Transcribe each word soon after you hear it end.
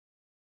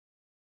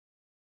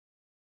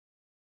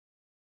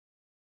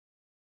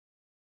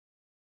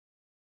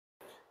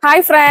Hi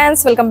friends,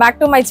 welcome back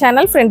to my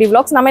channel Friendly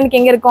Vlogs. நம்ம இன்னைக்கு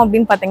எங்க இருக்கோம்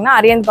அப்படினு பாத்தீங்கன்னா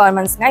Arihant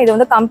Garmentsங்க. இது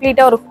வந்து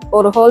கம்ப்ளீட்டா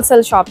ஒரு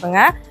wholesale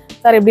ஷாப்புங்க.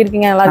 சார் எப்படி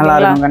இருக்கீங்க? நல்லா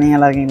இருக்கீங்களா? நீங்க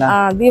நல்லா இருக்கீங்களா?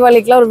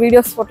 தீபாவளிக்குல ஒரு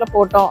வீடியோஸ்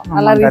போட்டோம்.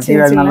 நல்லா இருந்துச்சு.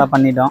 நல்லா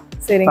பண்ணிட்டோம்.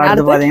 சரிங்க.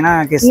 அடுத்து பாத்தீங்கன்னா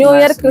நியூ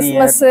இயர்,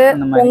 கிறிஸ்மஸ்,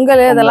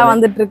 பொங்கல் இதெல்லாம்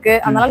வந்துட்டு இருக்கு.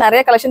 அதனால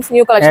நிறைய கலெக்ஷன்ஸ்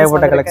நியூ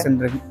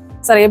கலெக்ஷன்ஸ் இருக்கு.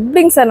 சார்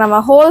எப்படிங்க சார் நம்ம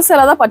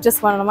ஹோல்சேலா தான் பர்ச்சேஸ்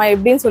பண்ணணுமா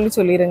எப்படின்னு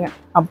சொல்லிருங்க.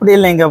 அப்படி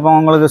இல்லைங்க. இப்போ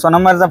உங்களுக்கு சொன்ன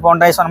மாதிரி தான்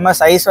போன்டாய் சொன்ன மாதிரி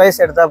சைஸ் வைஸ்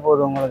எடுத்தா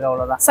போதும். உங்களுக்கு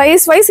அவ்வளவுதான்.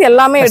 சைஸ் வைஸ்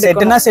எல்லாமே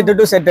எடுக்கணும். செட்னா செட்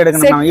டு செட்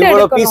எடுக்கணும்.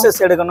 இவ்வளவு பீசஸ்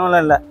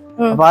எடுக்கணும்ல இல்ல.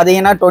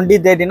 பாத்தீங்கன்னா 20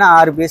 30னா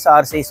 6 பீஸ்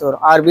 6 சைஸ்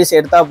வரும். 6 பீஸ்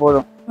எடுத்தா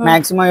போதும்.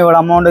 மேக்ஸிமம்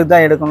இவ்வளவு அமௌண்ட்க்கு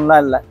தான்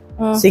எடுக்கணும்ல இல்ல.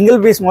 சிங்கிள்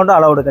பீஸ் மட்டும்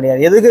அலௌட்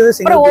கிடையாது. எதுக்கு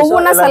சிங்கிள் பீஸ்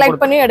ஒவ்வொண்ணா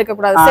செலக்ட் பண்ணி எடுக்க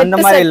கூடாது. அந்த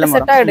மாதிரி இல்ல.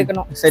 செட்டா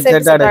எடுக்கணும். செட்டா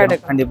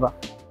எடுக்கணும் கண்டிப்பா.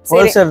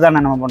 ஹோல்சேல் தான்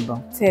நம்ம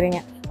பண்றோம். சரிங்க.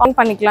 ஆன்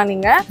பண்ணிக்கலாம்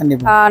நீங்க.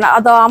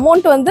 அத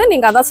அமௌண்ட் வந்து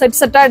நீங்க அத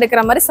செட்டா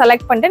எடுக்கிற மாதிரி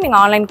செலக்ட் பண்ணிட்டு நீங்க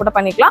ஆன்லைன் கூட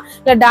பண்ணிக்கலாம்.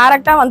 இல்ல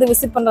டைரக்ட்டா வந்து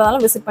விசிட் பண்றதால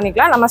விசிட்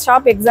பண்ணிக்கலாம். நம்ம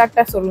ஷாப்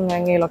எக்ஸாக்ட்டா சொல்லுங்க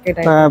எங்க லொகேட்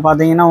ஆயிருக்கு.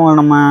 பாத்தீங்கன்னா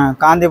நம்ம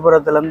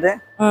காந்திபுரத்துல இருந்து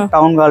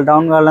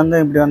டவுன்கால்ல இருந்து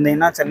இப்படி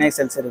வந்தீங்கன்னா சென்னை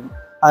செல்ஸ் இருக்கும்.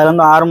 அதுல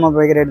இருந்து ஆரம்ப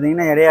பேக்கரி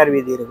எடுத்தீங்கன்னா எடையார்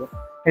வீதி இருக்கும்.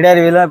 எடையார்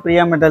வீதியில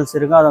பிரியா மெட்டல்ஸ்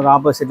இருக்கும். அதோட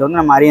ஆப்போசிட் வந்து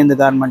நம்ம அரியந்த்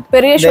கார்மெண்ட்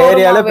பெரிய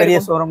ஏரியால பெரிய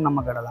ஷோரூம்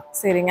நம்ம கடை தான்.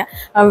 சரிங்க.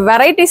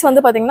 வெரைட்டிஸ்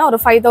வந்து பாத்தீங்கன்னா ஒரு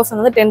 5000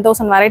 வந்து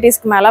 10000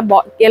 வெரைட்டிஸ்க்கு மேல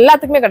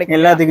எல்லாத்துக்குமே கிடைக்கும்.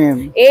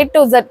 எல்லாத்துக்குமே A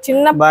to Z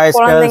சின்ன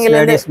குழந்தைங்க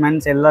லேடீஸ்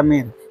மென்ஸ் எல்லாமே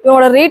இருக்கு.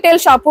 இவங்களோட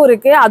ரீட்டைல் ஷாப்பும்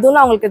இருக்கு. அதுவும்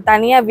நான் உங்களுக்கு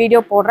தனியா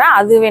வீடியோ போடுறேன்.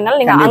 அது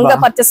வேணாலும் நீங்க அங்க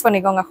பர்ச்சேஸ்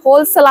பண்ணிக்கோங்க.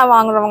 ஹோல்சேலா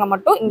வாங்குறவங்க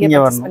மட்டும் இங்க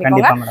பர்ச்சேஸ்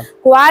பண்ணிக்கோங்க.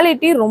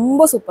 குவாலிட்டி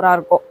ரொம்ப சூப்பரா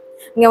இருக்கும்.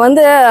 இங்க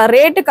வந்து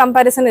ரேட்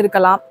கம்பேரிசன்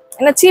இருக்கலாம்.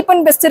 ஏன்னா சீப்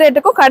அண்ட் பெஸ்ட்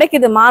ரேட்டுக்கும்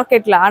கிடைக்குது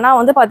மார்க்கெட்ல. ஆனா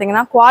வந்து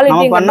பாத்தீங்கன்னா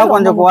குவாலிட்டி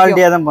கொஞ்சம்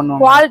குவாலிட்டியா தான்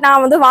பண்ணுவோம்.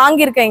 நான் வந்து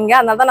வாங்கியிருக்கேன் இங்க,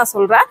 அதனால தான் நான்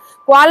சொல்றேன்.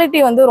 குவாலிட்டி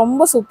வந்து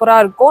ரொம்ப சூப்பரா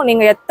இருக்கும்.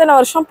 நீங்க எத்தனை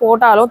வருஷம்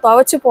போட்டாலும்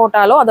துவைச்சு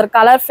போட்டாலும் அதோட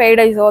கலர்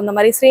ஃபேடைஸோ அந்த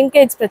மாதிரி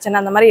ஸ்ரிங்கேஜ் பிரச்சனை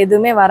அந்த மாதிரி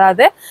எதுவுமே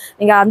வராது.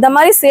 நீங்க அந்த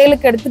மாதிரி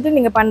சேலுக்கு எடுத்துட்டு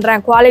நீங்க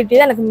பண்றேன் குவாலிட்டி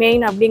தான் எனக்கு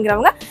மெயின்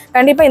அப்படிங்கிறவங்க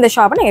கண்டிப்பா இந்த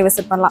ஷாப்பை நீங்க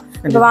விசிட் பண்ணலாம்.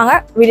 இப்போ வாங்க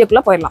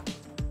வீடியோக்குள்ள போயிடலாம்.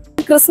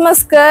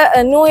 கிறிஸ்மஸ்க்கு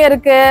நியூ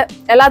இயருக்கு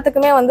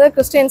எல்லாத்துக்குமே வந்து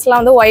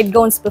கிறிஸ்டியன்ஸ்லாம் வந்து ஒயிட்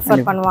கவுன்ஸ்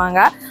ப்ரிஃபர் பண்ணுவாங்க.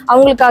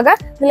 அவங்களுக்காக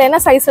இதுல என்ன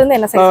சைஸ்ல இருந்து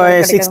என்ன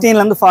சைஸ்?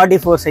 16ல இருந்து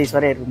 44 சைஸ்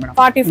வரை இருக்கு மேடம்.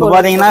 44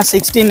 பாத்தீங்கன்னா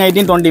 16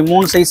 18 20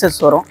 மூணு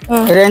சைஸஸ் வரும்.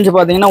 ரேஞ்ச்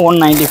பாத்தீங்கன்னா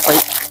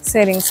 195.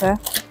 சரிங்க சார்.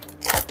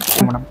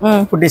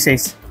 மேடம் குட்டி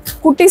சைஸ்.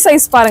 குட்டி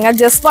சைஸ் பாருங்க,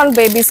 ஜஸ்ட் ஒன்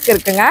பேபிஸ்க்கு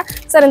இருக்குங்க.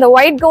 சார் இந்த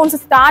ஒயிட் கவுன்ஸ்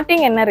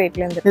ஸ்டார்டிங் என்ன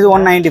ரேட்ல இருந்து? இது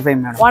 195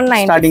 மேடம்.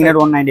 195 starting rate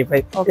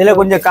 195. இதுல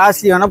கொஞ்சம்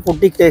காஸ்ட்லி வேணா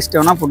புட்டிக் டேஸ்ட்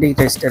வேணா புட்டிக்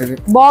டேஸ்ட் இருக்கு.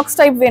 பாக்ஸ்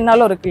டைப்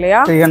வேணாலும் இருக்கு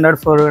இல்லையா? 300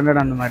 400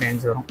 அந்த மாதிரி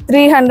ரேஞ்ச் வரும்.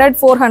 300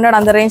 400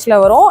 அந்த ரேஞ்ச்ல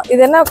வரும்.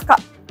 இது என்ன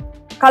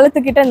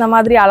கழுத்துக்கிட்ட இந்த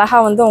மாதிரி அழகா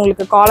வந்து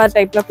உங்களுக்கு காலர்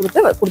டைப்ல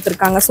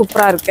கொடுத்துருக்காங்க.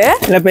 சூப்பரா இருக்கு.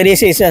 இல்ல பெரிய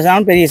சைஸ்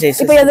பெரிய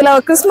சைஸ். இப்போ இதுல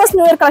கிறிஸ்மஸ்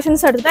நியூ இயர்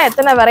கலெக்ஷன்ஸ் எடுத்தா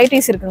எத்தனை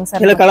வெரைட்டிஸ் இருக்குங்க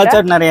சார்? இதுல கலர்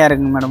சார்ட் நிறைய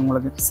இருக்குங்க மேடம்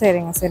உங்களுக்கு.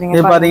 சரிங்க சரிங்க.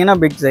 இது பாத்தீங்கன்னா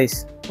பிக் சைஸ்.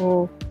 ஓ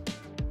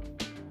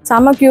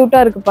செம கியூட்டா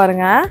இருக்கு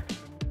பாருங்க.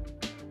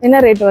 என்ன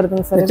ரேட்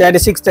வருதுங்க சார்?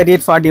 36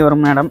 38 40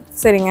 வரும் மேடம்.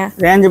 சரிங்க.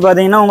 ரேஞ்ச்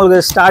பாத்தீங்கன்னா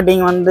உங்களுக்கு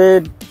ஸ்டார்டிங் வந்து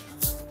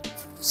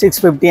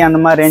 650 அந்த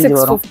மாதிரி ரேஞ்ச்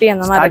வரும். 650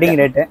 அந்த மாதிரி ஸ்டார்டிங்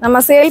ரேட். நம்ம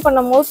சேல்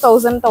பண்ணும்போது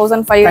 1000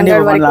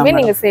 1500 வரைக்கும்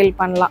நீங்க சேல்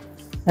பண்ணலாம்.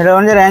 இதுல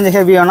வந்து ரேஞ்ச்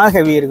ஹெவி வேணா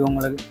ஹெவி இருக்கு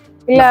உங்களுக்கு.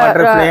 இல்ல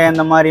பட்டர்ஃப்ளை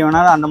அந்த மாதிரி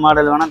வேணாலும் அந்த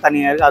மாடல் வேணா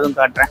தனியா இருக்கு. அதுவும்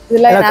காட்டுறேன்.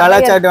 இல்ல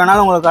கலர் சார்ட்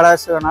வேணாலும் உங்களுக்கு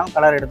கலர்ஸ் வேணாலும்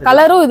கலர் எடுத்து.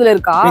 கலரும் இதுல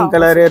இருக்கா? பிங்க்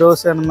கலர்,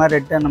 ரோஸ் அந்த மாதிரி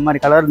ரெட் அந்த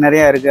மாதிரி கலர்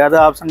நிறைய இருக்கு. அது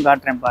ஆப்ஷன்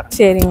காட்டுறேன் பாருங்க.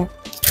 சரிங்க.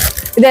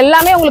 இது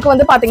எல்லாமே உங்களுக்கு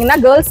வந்து பாத்தீங்கன்னா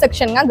கேர்ள்ஸ்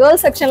செக்ஷனுங்க.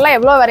 கேர்ள்ஸ் செக்ஷன்ல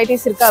எவ்வளவு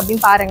வெரைட்டிஸ் இருக்கு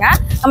அப்படின்னு பாருங்க.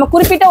 நம்ம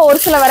குறிப்பிட்ட ஒரு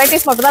சில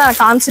வெரைட்டிஸ் மட்டும் தான் நான்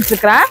காமிச்சிட்டு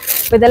இருக்கிறேன்.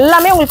 இது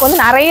எல்லாமே உங்களுக்கு வந்து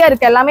நிறைய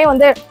இருக்கு. எல்லாமே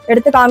வந்து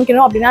எடுத்து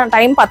காமிக்கணும் அப்படின்னா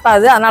டைம்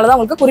பத்தாது. அதனாலதான்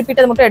உங்களுக்கு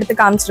குறிப்பிட்டது மட்டும் எடுத்து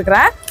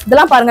காமிச்சிருக்கிறேன்.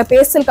 இதெல்லாம் பாருங்க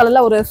பேஸ்டல்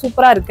கலர்ல ஒரு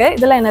சூப்பரா இருக்கு.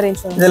 இதெல்லாம் என்ன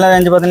ரேஞ்ச் வரும்? இதெல்லாம்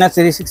ரேஞ்ச் பாத்தீங்கன்னா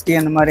 360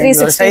 அந்த மாதிரி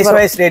ஒரு சைஸ்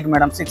வைஸ் ரேட்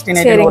மேடம். 16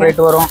 18 ஒரு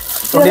ரேட் வரும்.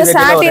 இது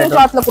சாட்டின்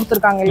கிளாத்ல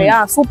கொடுத்திருக்காங்க இல்லையா?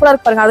 சூப்பரா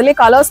இருக்கு பாருங்க. அதுலயே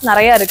கலர்ஸ்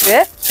நிறைய இருக்கு.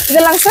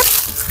 இதெல்லாம் சார்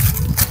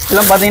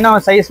இதெல்லாம் பாத்தீங்கன்னா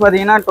சைஸ்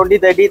பாத்தீங்கன்னா 20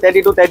 30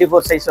 32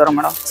 34 சைஸ் வரும்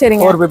மேடம்.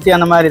 450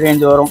 அந்த மாதிரி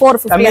ரேஞ்ச் வரும்.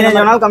 கம்மி ரேஞ்ச்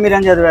வேணாலும் கம்மி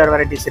ரேஞ்ச் அது வேற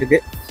வெரைட்டிஸ் இருக்கு.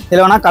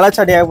 இதுல வேணா கலர்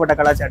சார்ட் ஏகப்பட்ட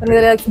கலர் சார்ட்.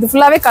 இது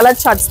ஃபுல்லாவே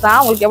கலர் சார்ட்ஸ் தான்.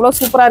 உங்களுக்கு எவ்வளவு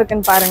சூப்பரா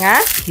இருக்குன்னு பாருங்க.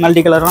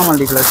 மல்டி கலர்னா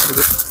மல்டி கலர்ஸ்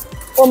இருக்கு.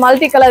 ஓ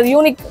மல்டி கலர்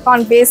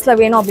யூனிகார்ன் பேஸ்ல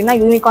வேணும் அப்படின்னா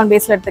யூனிகார்ன்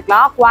பேஸ்ல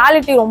எடுத்துக்கலாம்.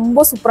 குவாலிட்டி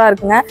ரொம்ப சூப்பரா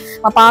இருக்குங்க.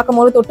 நம்ம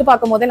பார்க்கும்போது தொட்டு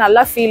பார்க்கும் போதே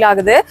நல்லா ஃபீல்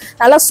ஆகுது.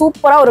 நல்லா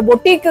சூப்பரா ஒரு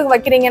பொட்டிக்கு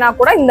வைக்கிறீங்கன்னா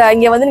கூட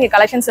இங்க வந்து நீங்க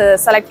கலெக்ஷன்ஸ்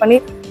செலக்ட் பண்ணி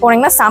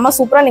போனீங்கன்னா செம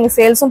சூப்பரா நீங்க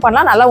சேல்ஸும்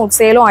பண்ணலாம். நல்லா உங்களுக்கு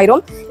சேலும்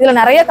ஆயிரும். இதுல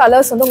நிறைய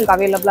கலர்ஸ் வந்து உங்களுக்கு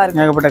அவைலபிளா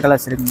இருக்கு. ஏகப்பட்ட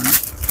கலர்ஸ் இருக்கு மேடம்.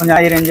 கொஞ்சம்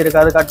ஹை ரேஞ்ச்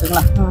இருக்கு. அது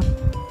காட்டுங்களா?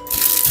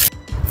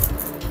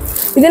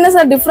 இது என்ன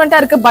சார் டிஃபரெண்டா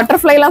இருக்கு?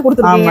 பட்டர்ஃப்ளை எல்லாம்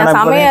கொடுத்துருக்கீங்க.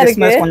 செமையா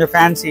இருக்கு. கொஞ்சம்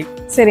ஃபேன்சி.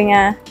 சரிங்க.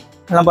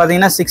 இதெல்லாம்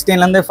பாத்தீங்கன்னா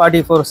 16ல இருந்து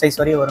 44 சைஸ்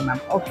வரை வரும் மேம்.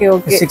 Okay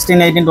okay.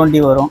 16 18 20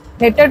 வரும்.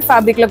 நெட்டட்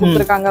ஃபேப்ரிக்ல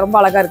கொடுத்திருக்காங்க. ரொம்ப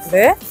அழகா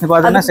இருக்குது. இது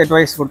பாத்தீங்கன்னா செட்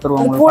வைஸ்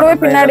கொடுத்துருவாங்க. கூடவே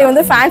பின்னாடி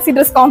வந்து ஃபேன்சி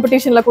Dress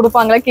காம்படிஷன்ல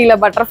கொடுப்பாங்களே கீழ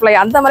பட்டர்ஃப்ளை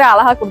அந்த மாதிரி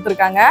அழகா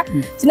கொடுத்திருக்காங்க.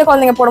 சின்ன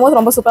குழந்தைங்க போடும்போது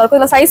ரொம்ப சூப்பரா இருக்கும்.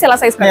 இதுல சைஸ் எல்லா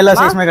சைஸ் எல்லா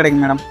சைஸ்மே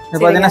கிடைக்கும் மேடம்.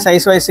 இது பாத்தீங்கன்னா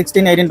சைஸ் வைஸ்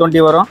 16 18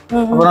 20 வரும்.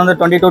 அப்புறம் வந்து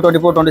 22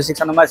 24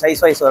 26 அந்த மாதிரி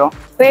சைஸ் வைஸ் வரும்.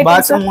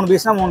 பாக்ஸ் 3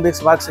 பீஸ்னா 3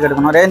 பீஸ் பாக்ஸ்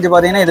எடுக்கணும். ரேஞ்ச்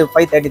பாத்தீங்கன்னா இது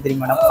 533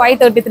 மேடம்.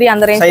 533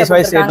 அந்த ரேஞ்ச் சைஸ்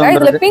வைஸ் இருக்கு.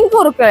 இதுல பிங்க்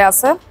இருக்குயா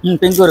சார்?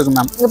 பிங்க் இருக்கு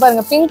மேம். இங்க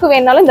பாருங்க பிங்க்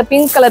வேணாலும் இந்த பிங்க்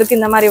கலருக்கு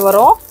இந்த மாதிரி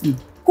வரும்.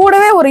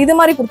 கூடவே ஒரு இது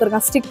மாதிரி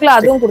கொடுத்திருக்காங்க. ஸ்டிக்ல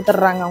அதுவும்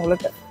கொடுத்துறாங்க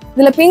உங்களுக்கு.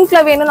 இதுல பிங்க்ல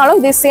வேணும்னாலும்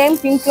இதே சேம்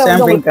பிங்க்ல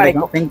வந்து உங்களுக்கு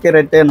கிடைக்கும். பிங்க்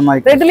ரெட் அந்த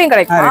மாதிரி ரெட்லயும்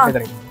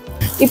கிடைக்கும்.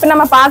 இப்போ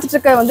நம்ம பார்த்துட்டு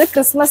இருக்க வந்து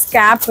கிறிஸ்மஸ்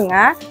கேப்புங்க.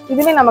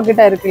 இதுவே நம்ம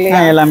கிட்ட இருக்கு இல்லையா?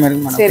 எல்லாமே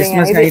இருக்கு மேடம்.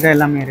 கிறிஸ்மஸ் ஐட்டம்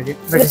எல்லாமே இருக்கு.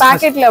 இது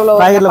பாக்கெட்ல எவ்வளவு?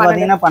 பாக்கெட்ல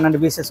பாத்தீங்கன்னா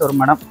 12 பீசஸ் வரும்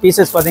மேடம்.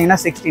 பீசஸ் பாத்தீங்கன்னா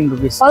 16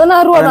 rupees.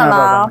 16 ரூபாய் தானா?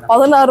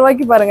 16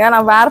 ரூபாய்க்கு பாருங்க.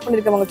 நான் வேர்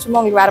பண்ணிருக்கேன், சும்மா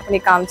உங்களுக்கு வேர்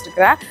பண்ணி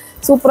காமிச்சிருக்கேன்.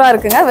 சூப்பரா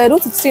இருக்குங்க.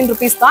 வெறும் 16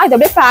 rupees தான். இது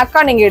அப்படியே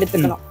பேக்கா நீங்க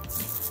எடுத்துக்கணும்.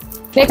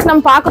 நெக்ஸ்ட்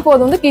நம்ம பார்க்க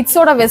போது வந்து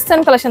கிட்ஸோட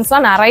வெஸ்டர்ன்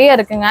கலெக்ஷன்ஸ்லாம் நிறைய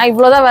இருக்குங்க.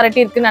 இவ்வளவுதான்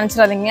வெரைட்டி இருக்குன்னு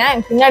நினைச்சிடாதீங்க.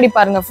 பின்னாடி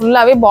பாருங்க,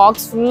 ஃபுல்லாவே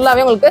பாக்ஸ்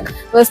ஃபுல்லாவே உங்களுக்கு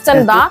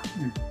வெஸ்டர்ன் தான்.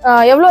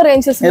 எவ்வளவு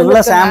ரேஞ்சஸ்?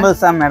 எவ்வளவு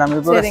சாம்பிள்ஸ் தான் மேடம்.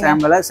 இப்போ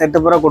சாம்பிள் செட்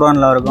பூரா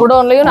குடோன்ல இருக்கும்.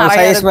 குடோன்லயும் நிறைய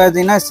சைஸ்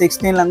பாத்தீங்கன்னா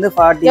 16 ல இருந்து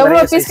 40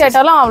 எவ்வளவு பீஸ்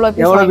கேட்டாலும் அவ்வளவு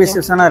பீஸ். எவ்வளவு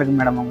பீஸஸ்னா இருக்கு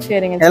மேடம் உங்களுக்கு.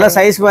 சரிங்க. இதெல்லாம்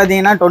சைஸ்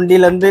பாத்தீங்கன்னா 20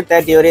 ல இருந்து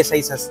 30 வரை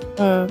சைஸஸ்.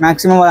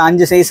 மேக்ஸिमम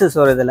 5 சைஸஸ்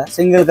வரும் இதுல.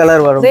 சிங்கிள்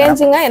கலர் வரும்.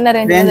 ரேஞ்சுங்க என்ன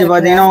ரேஞ்ச்? ரேஞ்ச்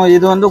பாத்தீங்கன்னா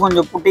இது வந்து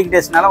கொஞ்சம் புட்டிக்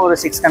டேஸ்னால ஒரு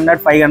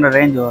 600 500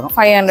 ரேஞ்ச் வரும்.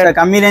 500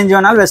 கம்மி ரேஞ்ச்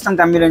வேணாலும் வெஸ்டர்ன்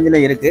கம்மி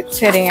ரேஞ்சில இருக்கு.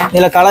 சரிங்க.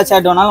 இதுல கலர்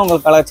சார்ட் வேணாலும்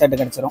உங்களுக்கு கலர் சார்ட்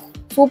கிடைச்சிரும்.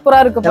 சூப்பரா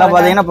இருக்கு. இதெல்லாம்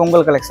பாத்தீங்கன்னா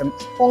பொங்கல் கலெக்ஷன்.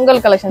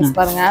 பொங்கல் கலெக்ஷன்ஸ்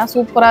பாருங்க,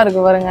 சூப்பரா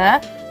இருக்கு பாருங்க.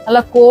 நல்ல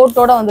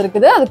கோட்டோட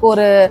வந்திருக்குது. அதுக்கு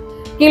ஒரு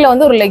கீழ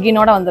வந்து ஒரு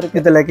லெகினோட வந்திருக்கு.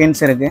 இது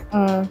லெகின்ஸ் இருக்கு.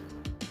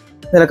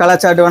 இதுல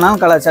கலர் சார்ட்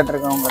வேணாலும் கலர் சார்ட்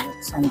இருக்கு உங்களுக்கு.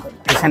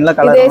 டிசைன்ல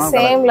கலர் இதே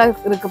சேம்ல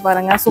இருக்கு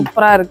பாருங்க,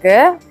 சூப்பரா இருக்கு.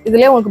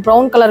 இதுலயே உங்களுக்கு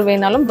பிரவுன் கலர்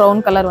வேணாலும்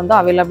பிரவுன் கலர் வந்து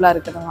அவைலபிளா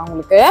இருக்குதுங்க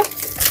உங்களுக்கு.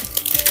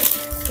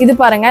 இது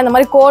பாருங்க, இந்த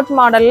மாதிரி கோட்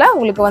மாடல்ல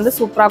உங்களுக்கு வந்து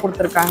சூப்பரா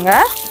கொடுத்துருக்காங்க.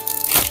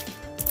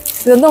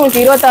 இது வந்து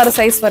உங்களுக்கு 26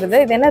 சைஸ் வருது.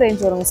 இது என்ன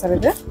ரேஞ்ச் வருங்க சார்?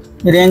 இது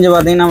ரேஞ்ச்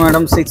பாத்தீங்கன்னா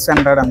மேடம்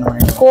 600 அந்த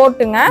மாதிரி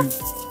கோட்டுங்க.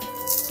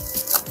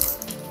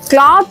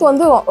 கிளாத்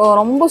வந்து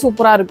ரொம்ப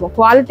சூப்பரா இருக்கும்.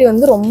 குவாலிட்டி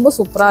வந்து ரொம்ப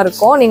சூப்பரா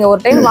இருக்கும். நீங்க ஒரு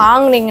டைம்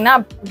வாங்குனீங்கன்னா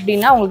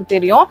அப்படின்னா உங்களுக்கு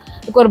தெரியும்.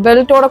 இதுக்கு ஒரு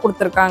பெல்ட்டோட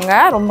கொடுத்துருக்காங்க.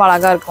 ரொம்ப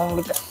அழகா இருக்கும்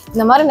உங்களுக்கு.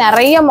 இந்த மாதிரி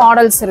நிறைய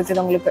மாடல்ஸ்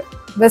இருக்குது உங்களுக்கு.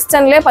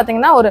 வெஸ்டர்ன்லயே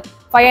பாத்தீங்கன்னா ஒரு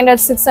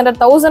 500 600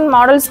 1000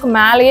 மாடல்ஸ்க்கு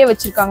மேலேயே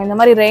வச்சிருக்காங்க. இந்த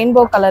மாதிரி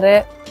ரெயின்போ கலரு,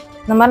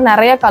 இந்த மாதிரி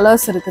நிறைய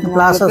கலர்ஸ் இருக்குது.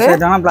 பிளாசோ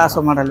செட்னா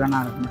பிளாசோ மாடல்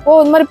வேணா இருக்கு.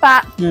 ஓ, இந்த மாதிரி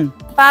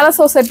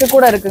பேலசோ செட்டு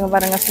கூட இருக்குங்க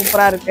பாருங்க,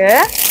 சூப்பரா இருக்கு.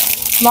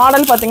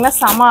 மாடல் பாத்தீங்கன்னா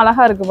செம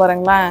அழகா இருக்கு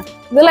பாருங்களேன்.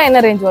 இதெல்லாம் என்ன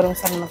ரேஞ்ச் வருங்க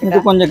சார் நமக்கு? இது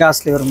கொஞ்சம்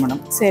காஸ்ட்லி வரும் மேடம்.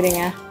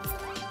 சரிங்க,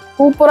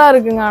 சூப்பரா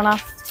இருக்குங்க. ஆனா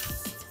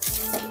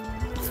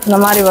இந்த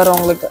மாதிரி வரும்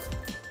உங்களுக்கு.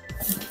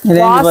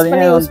 ரேஞ்ச்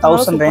பாத்தீங்கன்னா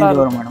 1000 ரேஞ்ச்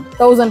வரும் மேடம்.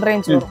 1000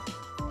 ரேஞ்ச் வரும்.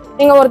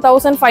 நீங்க ஒரு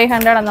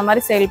 1500 அந்த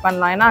மாதிரி சேல்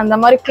பண்ணலாம். ஏன்னா அந்த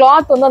மாதிரி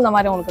கிளாத் வந்து அந்த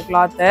மாதிரி உங்களுக்கு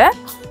கிளாத்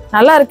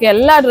நல்லா இருக்கு.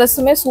 எல்லா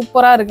ட்ரெஸ்ஸுமே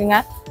சூப்பரா இருக்குங்க.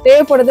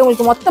 தேவைப்படுது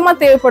உங்களுக்கு மொத்தமா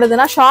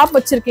தேவைப்படுதுன்னா ஷாப்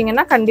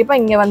வச்சிருக்கீங்கன்னா கண்டிப்பா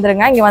இங்க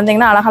வந்துருங்க. இங்க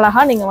வந்தீங்கன்னா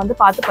அழகழகா நீங்க வந்து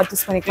பார்த்து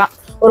பர்ச்சேஸ் பண்ணிக்கலாம்.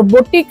 ஒரு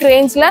பொட்டிக்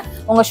ரேஞ்ச்ல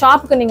உங்க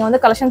ஷாப்புக்கு நீங்க வந்து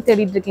கலெக்ஷன்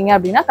தேடிட்டு இருக்கீங்க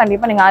அப்படின்னா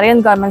கண்டிப்பா நீங்க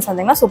அரியந்த் கார்மெண்ட்ஸ்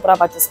வந்தீங்கன்னா சூப்பரா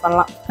பர்ச்சேஸ்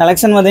பண்ணலாம்.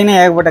 கலெக்ஷன் பாத்தீங்கன்னா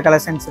ஏகப்பட்ட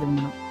கலெக்ஷன்ஸ் இருக்கு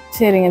மேடம்.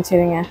 சரிங்க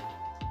சரிங்க.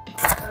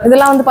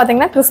 இதெல்லாம் வந்து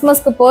பாத்தீங்கன்னா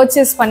கிறிஸ்மஸ்க்கு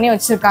பர்ச்சேஸ் பண்ணி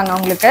வச்சிருக்காங்க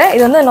உங்களுக்கு.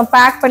 இது வந்து இன்னும்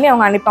பேக் பண்ணி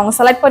அவங்க அனுப்பிப்பாங்க.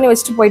 செலக்ட் பண்ணி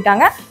வச்சுட்டு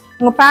போயிட்டாங்க,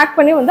 அவங்க பேக்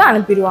பண்ணி வந்து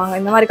அனுப்பிடுவாங்க.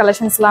 இந்த மாதிரி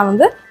கலெக்ஷன்ஸ்லாம்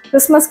வந்து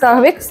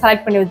கிறிஸ்மஸ்க்காகவே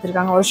செலக்ட் பண்ணி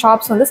வச்சிருக்காங்க. ஒரு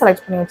ஷாப்ஸ் வந்து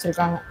செலக்ட் பண்ணி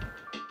வச்சிருக்காங்க.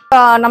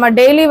 நம்ம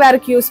டெய்லி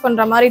வேருக்கு யூஸ்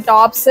பண்ற மாதிரி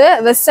டாப்ஸ்,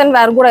 வெஸ்டர்ன்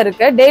வேர் கூட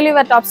இருக்கு. டெய்லி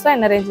வேர் டாப்ஸ்லாம்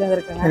என்ன ரேஞ்ச்ல இருந்து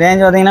இருக்குங்க?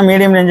 ரேஞ்ச் பாத்தீங்கன்னா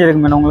மீடியம் ரேஞ்ச்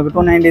இருக்கு மேடம். உங்களுக்கு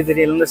 293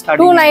 ல இருந்து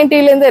ஸ்டார்ட்.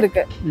 290 ல இருந்து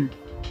இருக்கு.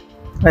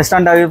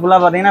 வெஸ்டர்ன் டாப் ஃபுல்லா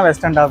பாத்தீங்கன்னா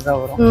வெஸ்டர்ன் டாப் தான்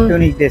வரும்.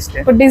 Unique taste.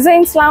 இப்போ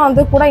டிசைன்ஸ்லாம்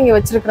வந்து கூட இங்க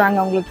வச்சிருக்காங்க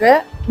உங்களுக்கு.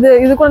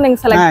 இது கூட நீங்க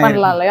செலக்ட்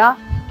பண்ணலாம் இல்லையா?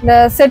 இந்த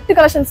செட்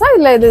கலெக்ஷன்ஸா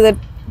இல்ல இது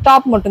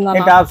டாப் மட்டும்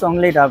தானா? Tops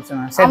only tops.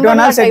 செட்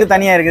வேணா செட்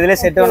தனியா இருக்கு. இதுல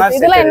செட் வேணா.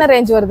 இதெல்லாம் என்ன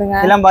ரேஞ்ச் வருதுங்க?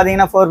 இதெல்லாம்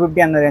பாத்தீங்கன்னா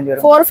 450 அந்த ரேஞ்ச்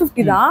வரும்.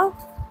 450 தான்.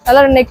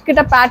 அதெல்லாம் நெக்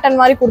கிட்ட பேட்டர்ன்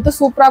மாதிரி கொடுத்து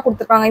சூப்பரா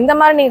கொடுத்துருக்காங்க. இந்த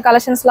மாதிரி நீங்க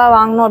கலெக்ஷன்ஸ்லாம்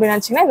வாங்கணும் அப்படின்னு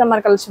நினைச்சீங்கன்னா இந்த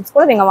மாதிரி கலெக்ஷன்ஸ்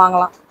கூட நீங்க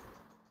வாங்கலாம்.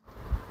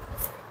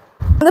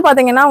 வந்து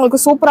பாத்தீங்கன்னா உங்களுக்கு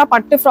சூப்பரா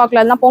பட்டு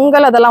ஃப்ராக்ல எல்லாம்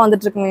பொங்கல் அதெல்லாம்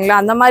வந்துட்டு இருக்குங்களா,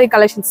 அந்த மாதிரி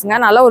கலெக்ஷன்ஸ்ங்க.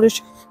 நல்ல ஒரு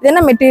இது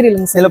என்ன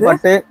மெட்டீரியலுங்க சார்? இதுல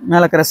பட்டு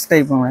மேல கிரஷ்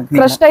டைப்.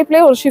 கிரஷ்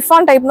டைப்லயே ஒரு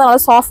ஷிஃபான் டைப் தான்,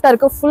 நல்லா சாஃப்ட்டா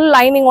இருக்கு. ஃபுல்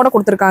லைனிங்கோட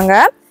கொடுத்துருக்காங்க.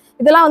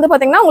 இதெல்லாம் வந்து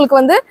பாத்தீங்கன்னா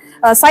உங்களுக்கு வந்து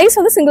சைஸ்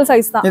வந்து சிங்கிள்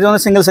சைஸ் தான். இது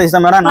வந்து சிங்கிள் சைஸ்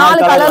தான் மேடம்.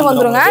 4 கலர்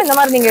வந்துருங்க. இந்த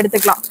மாதிரி நீங்க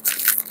எடுத்துக்கலாம்.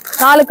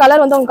 4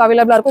 கலர் வந்து உங்களுக்கு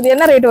அவைலபிளா இருக்கும். இது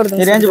என்ன ரேட்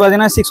வருது? ரேஞ்ச்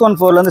பாத்தீங்கன்னா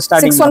 614 ல இருந்து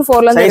ஸ்டார்டிங்.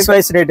 614 ல இருந்து சைஸ்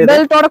வைஸ் ரேட்.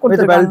 பெல்ட்டோட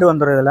கொடுத்துருக்காங்க. பெல்ட்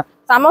வந்துரும் இதுல.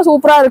 செம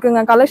சூப்பரா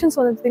இருக்குங்க. கலெக்ஷன்ஸ்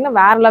வந்து பாத்தீங்கன்னா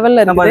வேற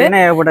லெவல்ல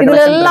இருக்கு.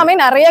 இதுல எல்லாமே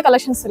நிறைய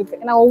கலெக்ஷன்ஸ் இருக்கு.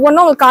 நான்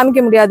ஒவ்வொன்றும் உங்களுக்கு காமிக்க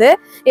முடியாது.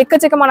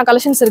 எக்கச்சக்கமான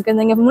கலெக்ஷன்ஸ் இருக்கு.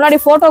 நீங்க முன்னாடி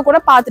போட்டோ கூட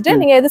பார்த்துட்டு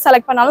நீங்க எது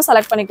செலக்ட் பண்ணாலும்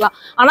செலக்ட் பண்ணிக்கலாம்.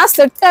 ஆனா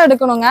செட்டா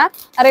எடுக்கணுங்க.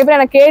 நிறைய பேர்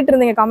எனக்கு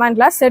கேட்டிருந்தீங்க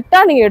கமெண்ட்ல.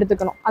 செட்டா நீங்க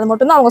எடுத்துக்கணும். அது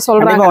மட்டும் தான் அவங்க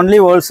சொல்றாங்க.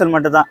 ஒன்லி ஹோல்சேல்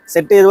மட்டும் தான்.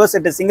 செட் எதுவோ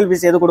செட் சிங்கிள்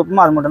பீஸ் எது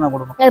கொடுப்போமோ அது மட்டும் தான்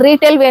கொடுப்போம்.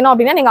 ரீட்டைல் வேணும்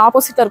அப்படின்னா நீங்க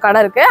ஆப்போசிட் ஒரு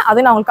கடை இருக்கு, அதை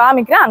நான் உங்களுக்கு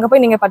காமிக்கிறேன். அங்க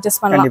போய் நீங்க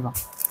பர்ச்சேஸ் பண்ணலாம்.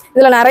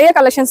 இதுல நிறைய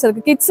கலெக்ஷன்ஸ்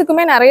இருக்கு.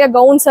 கிட்ஸுக்குமே நிறைய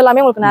கவுன்ஸ்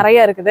எல்லாமே உங்களுக்கு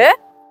நிறைய இருக்குது.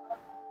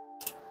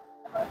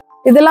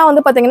 இதெல்லாம்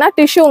வந்து பாத்தீங்கன்னா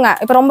டிஷ்யூங்க.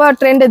 இப்ப ரொம்ப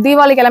ட்ரெண்ட்,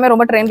 தீபாவளிக்கு எல்லாமே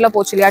ரொம்ப ட்ரெண்ட்ல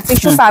போச்சு இல்லையா?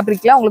 டிஷ்யூ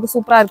ஃபேப்ரிக்ல உங்களுக்கு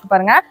சூப்பரா இருக்கு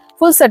பாருங்க.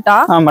 ஃபுல் செட்டா?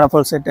 ஆமா,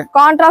 full set.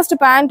 Contrast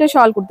pant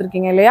shawl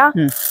கொடுத்திருக்கீங்க இல்லையா?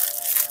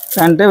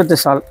 Pant with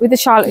shawl.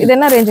 With shawl. இது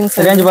என்ன ரேஞ்சுங்க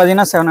சார்? ரேஞ்ச்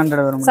பாத்தீங்கன்னா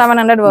 700 வரும்.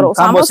 700 வரும்.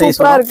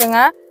 சூப்பரா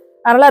இருக்குங்க.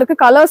 நல்லா இருக்கு.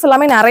 கலர்ஸ்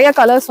எல்லாமே நிறைய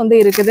கலர்ஸ் வந்து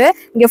இருக்குது.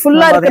 இங்க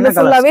ஃபுல்லா இருக்குது.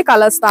 ஃபுல்லாவே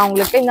கலர்ஸ் தான்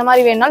உங்களுக்கு. இந்த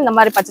மாதிரி வேணாலும் இந்த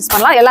மாதிரி பர்ச்சேஸ்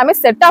பண்ணலாம். எல்லாமே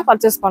செட்டா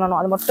பர்ச்சேஸ் பண்ணணும்.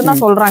 அது மட்டும்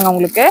தான் சொல்றாங்க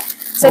உங்களுக்கு.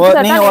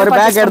 நீங்க ஒரு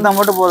பேக் எடுத்தா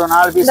மட்டும் போதும்.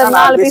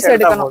 4 பீஸ்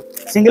எடுக்கணும்.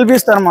 சிங்கிள்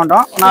பீஸ் தர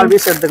மாட்டோம். 4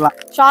 பீஸ் எடுத்துக்கலாம்.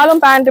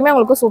 ஷாலும் பேண்ட்டுமே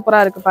உங்களுக்கு சூப்பரா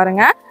இருக்கு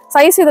பாருங்க.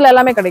 சைஸ் இதுல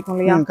எல்லாமே கிடைக்கும்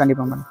இல்லையா?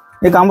 கண்டிப்பா மேடம்.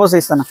 இது காம்போ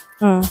சைஸ் தானே.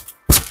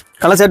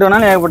 கலர் செட்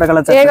வேணாலும்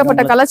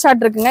ஏகப்பட்ட கலர்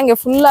சார்ட் இருக்குங்க. இங்க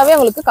ஃபுல்லாவே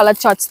உங்களுக்கு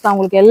கலர் சார்ட்ஸ் தான்.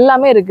 உங்களுக்கு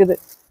எல்லாமே இருக்குது.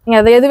 நீங்க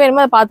அது எது வேணுமோ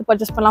அதை பார்த்து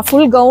பர்ச்சேஸ் பண்ணலாம்.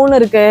 ஃபுல் கவுன்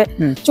இருக்கு,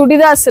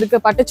 சுடிதார்ஸ் இருக்கு,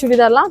 பட்டு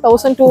சுடிதார்லாம்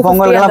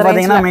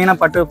 1250.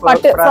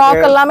 பட்டு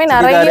ஃப்ராக் எல்லாமே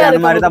நிறைய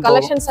இருக்கு,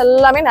 கலெக்ஷன்ஸ்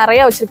எல்லாமே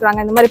நிறைய வச்சிருக்காங்க.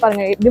 இந்த மாதிரி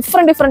பாருங்க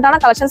டிஃப்ரெண்டான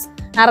கலெக்ஷன்ஸ்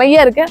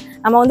நிறைய இருக்கு.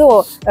 நம்ம வந்து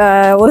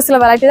ஒரு சில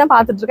வெரைட்டி தான்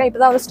பார்த்துட்டு இருக்கோம்.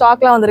 இப்பதான் வந்து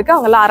ஸ்டாக்லாம் வந்திருக்கு,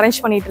 அவங்க எல்லாம் அரேஞ்ச்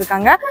பண்ணிட்டு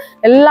இருக்காங்க.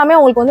 எல்லாமே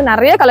உங்களுக்கு வந்து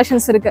நிறைய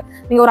கலெக்ஷன்ஸ் இருக்கு.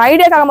 நீங்க ஒரு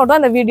ஐடியாக்காக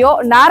மட்டும் இந்த வீடியோ,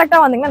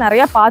 டைரக்டா வந்தீங்கன்னா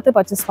நிறைய பார்த்து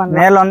பர்ச்சேஸ் பண்ணலாம்.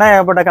 நேர்ல வந்தா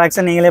ஏகப்பட்ட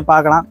கலெக்ஷன் நீங்களே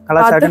பார்க்கலாம்,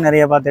 கலெக்ஷன்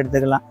நிறைய பார்த்து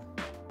எடுத்துக்கலாம்.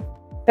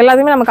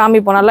 எல்லாத்தையுமே நம்ம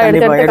காமிப்போம், நல்லா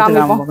எடுத்து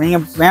காமிப்போம். நீங்க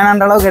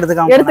வேணான்ற அளவுக்கு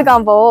எடுத்து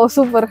காமிப்போம்.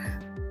 சூப்பர்.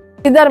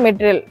 இதர்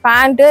மெட்டீரியல்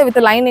பேண்ட் வித்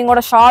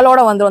லைனிங்கோட ஷாலோட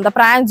வந்துரும். அந்த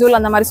பிரான்ஜூல்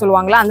அந்த மாதிரி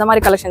சொல்லுவாங்களா, அந்த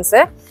மாதிரி கலெக்ஷன்ஸ்.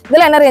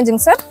 இதெல்லாம் என்ன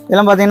ரேஞ்சுங்க சார்?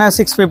 இதெல்லாம் பாத்தீங்கன்னா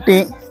 650,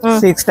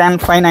 610,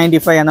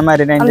 595 அந்த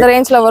மாதிரி ரேஞ்ச். அந்த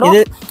ரேஞ்ச்ல வரும்.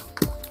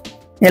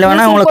 இதுல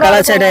வேணா உங்களுக்கு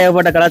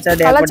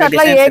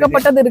கலர்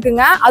ஏகப்பட்டது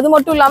இருக்குங்க. அது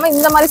மட்டும் இல்லாம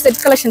இந்த மாதிரி செட்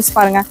கலெக்ஷன்ஸ்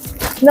பாருங்க.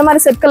 இந்த மாதிரி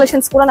செட்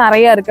கலெக்ஷன்ஸ் கூட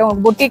நிறைய இருக்கு.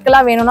 உங்களுக்கு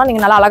பொட்டிக்கெல்லாம் வேணும்னா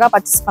நீங்க நல்லா அழகா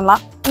பர்ச்சேஸ்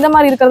பண்ணலாம். இந்த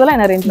மாதிரி இருக்கிறதுல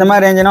என்ன ரேஞ்ச்? இந்த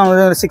மாதிரி ரேஞ்ச்னா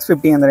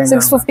 650 அந்த ரேஞ்ச்.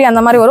 650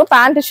 அந்த மாதிரி வரும்.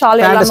 பேண்ட்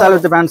ஷால்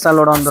பேண்ட்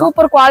ஷாலோட வந்துரும்.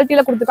 சூப்பர்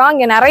குவாலிட்டில கொடுத்துருக்காங்க.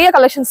 இங்க நிறைய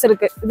கலெக்ஷன்ஸ்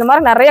இருக்கு. இந்த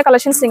மாதிரி நிறைய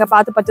கலெக்ஷன்ஸ் நீங்க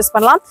பார்த்து பர்ச்சேஸ்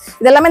பண்ணலாம்.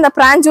 இதெல்லாமே இந்த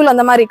பிரான்ஜூல்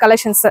அந்த மாதிரி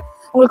கலெக்ஷன்ஸ்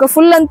உங்களுக்கு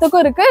ஃபுல்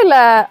லென்த்துக்கும் இருக்கு, இல்ல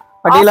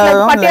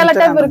பட்டியாலா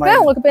டைப் இருக்கு,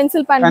 உங்களுக்கு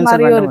பென்சில் பேண்ட்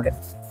மாதிரியும் இருக்கு.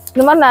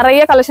 இந்த மாதிரி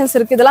நிறைய கலெக்ஷன்ஸ்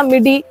இருக்கு. இதெல்லாம்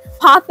மிடி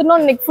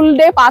பாத்துனோம், இன்னைக்கு ஃபுல்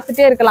டே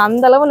பாத்துட்டே இருக்கலாம்.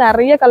 அந்த அளவு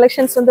நிறைய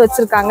கலெக்ஷன்ஸ் வந்து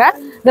வச்சிருக்காங்க.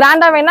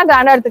 கிராண்டா வேணா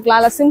கிராண்டா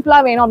எடுத்துக்கலாம், இல்ல சிம்பிளா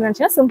வேணும் அப்படின்னு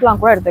நினைச்சீங்கன்னா சிம்பிளா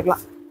கூட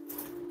எடுத்துக்கலாம்.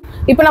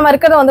 இப்போ நம்ம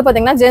இருக்கிறது வந்து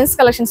பாத்தீங்கன்னா ஜென்ஸ்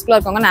கலெக்ஷன்ஸ்குள்ள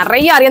இருக்கவங்க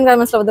நிறைய அரியன்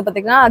கார்மெண்ட்ஸ்ல வந்து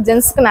பாத்தீங்கன்னா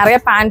ஜென்ஸ்க்கு நிறைய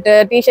பேண்ட்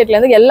டிஷர்ட்ல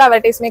இருந்து எல்லா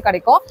வெரைட்டிஸுமே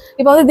கிடைக்கும்.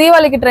 இப்போ வந்து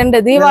தீபாவளிக்கு ட்ரெண்ட்,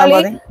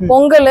 தீபாவளி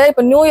பொங்கல்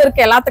இப்ப நியூ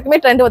இயர்க்கு எல்லாத்துக்குமே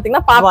ட்ரெண்ட்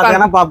பாத்தீங்கன்னா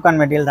பாப்கார்ன்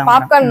மெட்டீரியல் தான்.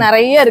 பாப்கார்ன்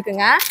நிறைய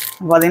இருக்குங்க.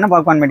 பாத்தீங்கன்னா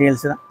பாப்கார்ன்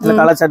மெட்டீரியல்ஸ் தான். இந்த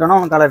கலர் செட்னா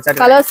கலர் செட்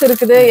கலர்ஸ்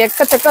இருக்குது,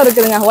 எக்கச்சக்கம்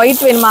இருக்குதுங்க.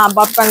 ஒயிட் வேணுமா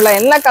பாப்கார்ன்ல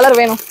என்ன கலர்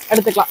வேணும்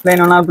எடுத்துக்கலாம்.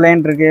 ப்ளைன் வேணா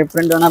ப்ளைன் இருக்கு,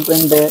 பிரிண்ட் வேணா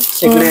பிரிண்ட்,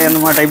 செக்ரி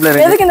அந்த மாதிரி டைப்ல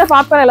இருக்கு. எதுக்கு இந்த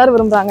பாப்கார்ன் எல்லாரும்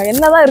விரும்புறாங்க?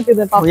 என்னதான்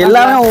இருக்குது பாப்கார்ன்?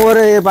 எல்லாமே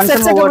ஒவ்வொரு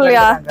ஃபங்க்ஷன்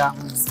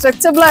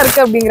ஸ்ட்ரெச்சபிளா இருக்கு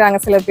அப்படிங்கறாங்க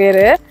சில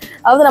பேரு.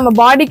 அதாவது நம்ம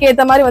பாடிக்கு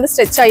ஏத்த மாதிரி வந்து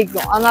ஸ்ட்ரெச்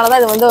ஆயிக்கும். அதனாலதான்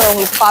இது வந்து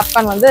உங்களுக்கு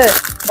பாப்கார்ன் வந்து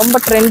ரொம்ப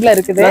ட்ரெண்ட்ல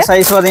இருக்குது.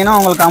 சைஸ் பாத்தீங்கன்னா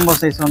உங்களுக்கு காம்போ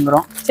சைஸ்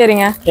வந்துரும்.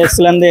 சரிங்க. எக்ஸ்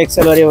ல இருந்து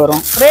எக்ஸ்எல் வரை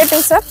வரும்.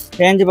 Rating sir?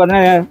 ரேஞ்ச்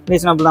பாத்தீங்கன்னா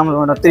ரீசனபிள் தான்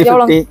வரும்.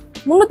 350.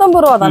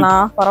 350 ரூபா தானா?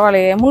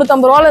 பரவாயில்லையே.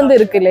 350 ரூபால இருந்து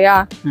இருக்கு இல்லையா?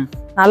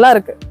 நல்லா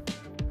இருக்கு.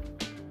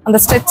 அந்த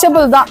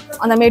ஸ்ட்ரெச்சபிள் தான்.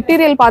 அந்த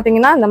மெட்டீரியல்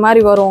பாத்தீங்கன்னா இந்த மாதிரி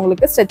வரும்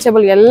உங்களுக்கு.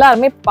 ஸ்ட்ரெச்சபிள்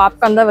எல்லாருமே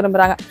பாப்கார்ன் தான்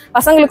விரும்புறாங்க.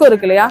 பசங்களுக்கும்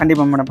இருக்கு இல்லையா?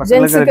 கண்டிப்பா மேடம்.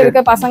 ஜென்ஸ்க்கு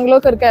இருக்கு,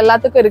 பசங்களுக்கும் இருக்கு,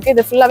 எல்லாத்துக்கும் இருக்கு.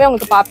 இது ஃபுல்லாவே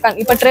உங்களுக்கு பாப்கார்ன்.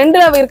 இப்ப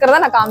ட்ரெண்ட்ல இருக்கிறதா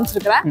நான்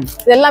காமிச்சிருக்கேன்.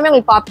 இது எல்லாமே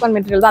உங்களுக்கு பாப்கார்ன்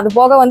மெட்டீரியல் தான். அது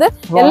போக வந்து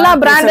எல்லா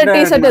பிராண்டட்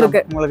டி-ஷர்ட்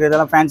இருக்கு. உங்களுக்கு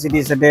இதெல்லாம் ஃபேன்சி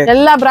டி-ஷர்ட்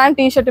எல்லா பிராண்ட்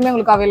டி-ஷர்ட்டுமே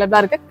உங்களுக்கு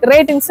அவைலபிளா இருக்கு.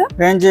 Rating sir?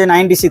 ரேஞ்ச்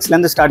 96 ல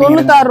இருந்து ஸ்டார்டிங்.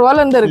 96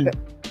 ரூபாயில இருந்து இருக்கு.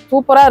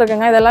 சூப்பரா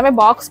இருக்குங்க. இது எல்லாமே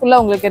பாக்ஸ்க்குள்ள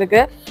உங்களுக்கு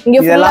இருக்கு. இங்க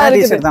ஃபுல்லா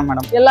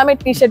இருக்கு எல்லாமே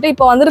டி-ஷர்ட்.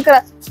 இப்போ வந்திருக்கிற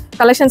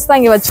கலெக்ஷன்ஸ் தான்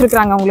இங்க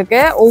வச்சிருக்காங்க உங்களுக்கு.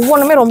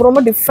 ஒவ்வொன்றுமே ரொம்ப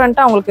ரொம்ப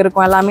டிஃப்ரெண்டா உங்களுக்கு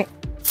இருக்கும் எல்லாமே.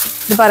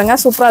 இது பாருங்க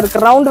சூப்பரா இருக்கு.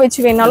 ரவுண்ட் வச்சு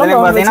வேணாலும்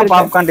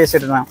பாப்கார்ன்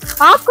டி-ஷர்ட் தான்.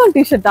 பாப்கார்ன்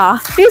டி-ஷர்ட்டா?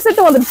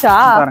 டி-ஷர்ட் வந்துருச்சா?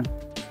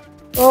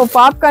 ஓ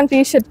பாப்கார்ன்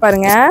டி-ஷர்ட்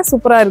பாருங்க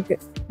சூப்பரா இருக்கு.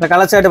 இந்த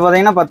கலர் ஷர்ட்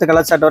பாத்தீங்கன்னா 10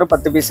 கலர் ஷர்ட் வரும்,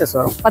 10 பீசஸ்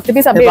வரும். 10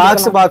 பீஸ் அப்படியே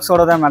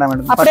பாக்ஸோட தான் மேடம்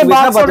எடுக்கணும். அப்படியே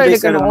பாக்ஸோட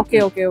எடுக்கணும்.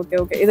 Okay okay okay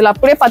okay. இதுல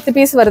அப்படியே 10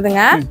 பீஸ்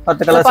வருதுங்க.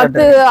 10 கலர் ஷர்ட்.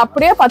 10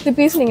 அப்படியே 10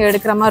 பீஸ் நீங்க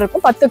எடுக்கிற மாதிரி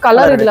இருக்கும். 10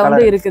 கலர் இதுல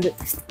வந்து இருக்குது.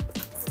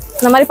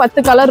 இந்த மாதிரி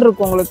 10 கலர்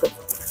இருக்கும் உங்களுக்கு.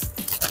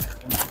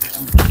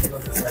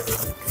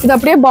 இது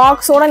அப்படியே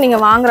பாக்ஸோட நீங்க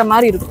வாங்குற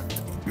மாதிரி இருக்கும்.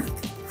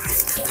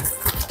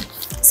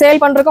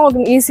 சேல் பண்றதுக்கு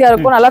உங்களுக்கு ஈஸியா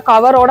இருக்கும். நல்லா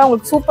கவரோட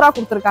உங்களுக்கு சூப்பரா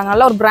கொடுத்துருக்காங்க.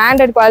 நல்ல ஒரு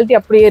பிராண்டட் குவாலிட்டி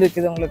அப்படியே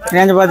இருக்குது உங்களுக்கு.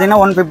 ரேஞ்ச் பாத்தீங்கன்னா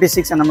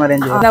 156 அந்த மாதிரி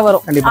ரேஞ்ச்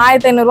வரும்.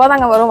 1500 ரூபாய்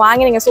தாங்க வரும்.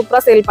 வாங்கி நீங்க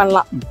சூப்பரா சேல்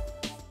பண்ணலாம்.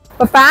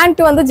 இப்ப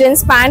பேண்ட் வந்து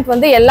ஜென்ஸ் பேண்ட்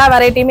வந்து எல்லா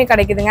வெரைட்டியுமே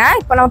கிடைக்குதுங்க.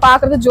 இப்ப நம்ம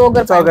பாக்குறது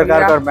ஜோகர்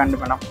கார்கர் பேண்ட்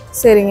மேடம்.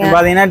 சரிங்க.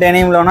 பாத்தீங்கன்னா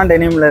டெனிம்லனா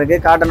டெனிம்ல இருக்கு,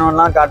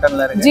 காட்டன்லனா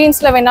காட்டன்ல இருக்கு,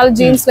 ஜீன்ஸ்ல வேணாலும்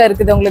ஜீன்ஸ்ல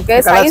இருக்குது உங்களுக்கு.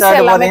 சைஸ்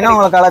எல்லாமே பாத்தீங்கன்னா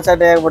உங்களுக்கு கலர்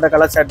சார்ட் ஏகப்பட்ட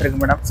கலர் சார்ட்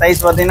இருக்கு மேடம்.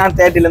 சைஸ் பாத்தீங்கன்னா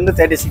 30 ல இருந்து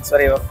 36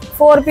 வரை வரும்.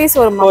 4 பீஸ்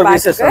வரும்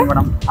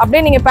மேடம்.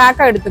 அப்படியே நீங்க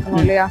பேக்கா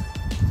எடுத்துக்கணும் இல்லையா?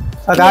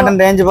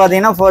 காட்டன் ரேஞ்ச்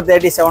பாத்தீங்கன்னா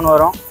 437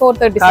 வரும்.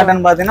 437.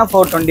 காட்டன் பாத்தீங்கன்னா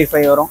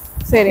 425 வரும்.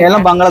 சரி.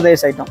 எல்லாம்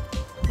பங்களாதேஷ் ஐட்டம்.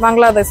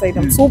 பங்களாதேஷ்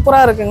ஐட்டம் சூப்பரா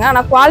இருக்குங்க.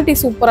 ஆனா குவாலிட்டி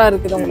சூப்பரா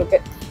இருக்குது உங்களுக்கு.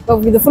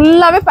 இது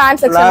ஃபுல்லாவே பேண்ட்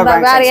செக்ஷன்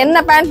தான். வேற என்ன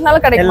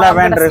பேண்ட்னாலும் கிடைக்கும்.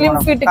 ஸ்லிம்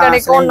ஃபிட்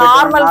கிடைக்கும்,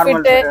 நார்மல்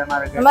ஃபிட்,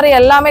 இந்த மாதிரி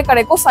எல்லாமே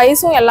கிடைக்கும்.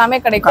 சைஸும் எல்லாமே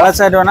கிடைக்கும். கலர்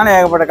ஷர்ட் வேணாலும்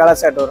ஏகப்பட்ட கலர்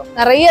ஷர்ட் வரும்.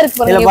 நிறைய இருக்கு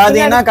பாருங்க. இதுல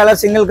பாத்தீங்கன்னா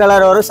கலர் சிங்கிள்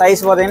கலர் வரும்.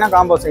 சைஸ் பாத்தீங்கன்னா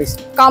காம்போ சைஸ்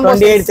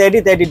 28,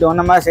 30, 32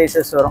 அந்த மாதிரி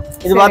சைஸஸ் வரும்.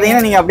 இது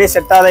பாத்தீங்கன்னா நீங்க அப்படியே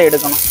செட்டா தான்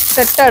எடுக்கணும்.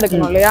 செட்டா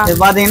எடுக்கணும் இல்லையா? இது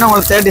பாத்தீங்கன்னா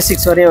உங்களுக்கு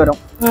 36 வரை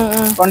வரும்.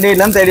 28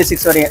 ல இருந்து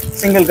 36 வரை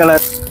சிங்கிள்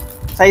கலர்.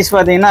 சைஸ்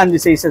பாத்தீங்கன்னா 5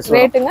 சைஸஸ் வரும்.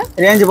 ரேட்டுங்க?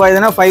 ரேஞ்ச்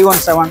பாத்தீங்கன்னா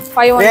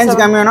 517. ரேஞ்ச்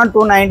கம்மியானா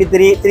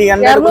 293,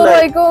 300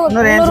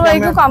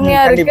 ரூபாய்க்கு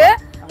கம்மியா இருக்கு.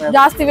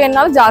 ஜாஸ்தி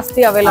வேணும்னாலும்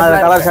ஜாஸ்தி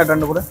அவைலபிள். கலர் ஷர்ட்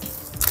ரெண்டு கூட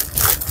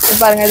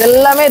பாருங்க. இது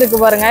எல்லாமே இருக்கு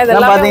பாருங்க.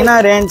 இதெல்லாம் பாத்தீங்கன்னா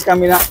ரேஞ்ச்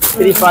கம்மி தான்.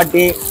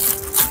 340,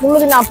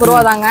 340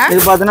 ரூபாய் தாங்க.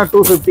 இது பாத்தீங்கன்னா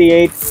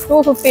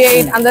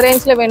 258 அந்த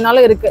ரேஞ்ச்ல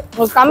வேணும்னாலும் இருக்கு.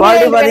 உங்களுக்கு கம்மி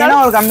குவாலிட்டி பாத்தீங்கன்னா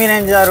ஒரு கம்மி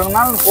ரேஞ்சா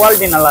இருக்கும்னா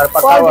குவாலிட்டி நல்லா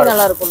இருக்கும். குவாலிட்டி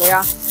நல்லா இருக்கும்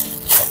இல்லையா?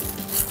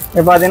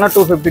 இது பாத்தீங்கன்னா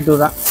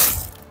 252 தான்.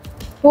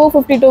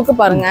 252க்கு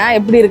பாருங்க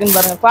எப்படி இருக்குன்னு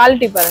பாருங்க.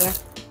 குவாலிட்டி பாருங்க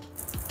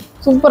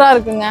சூப்பரா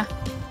இருக்குங்க.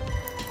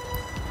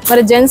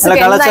 ஒரு ஜென்ஸ்க்கு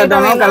கலர் ஷர்ட்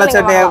வேணும் கலர்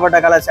ஷர்ட் ஏகப்பட்ட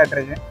கலர் ஷர்ட்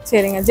இருக்கு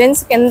சரிங்க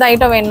ஜென்ஸ்க்கு எந்த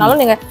ஐட்டம்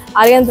வேணும்னாலும் நீங்க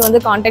அரியந்த் வந்து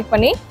கான்டாக்ட்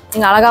பண்ணி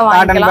நீங்க அழகா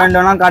வாங்கிக்கலாம் காட்டன் பேண்ட்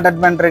வேணா காட்டன்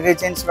பேண்ட் இருக்கு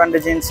ஜீன்ஸ் பேண்ட்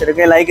ஜீன்ஸ்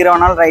இருக்கு லைக்ரா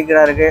வேணாலும்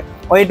லைக்ரா இருக்கு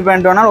ஒயிட்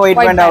பேண்ட் வேணாலும் ஒயிட்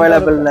பேண்ட்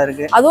அவைலபிள்ல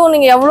இருக்கு அதுவும்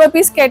நீங்க எவ்வளவு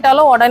பீஸ்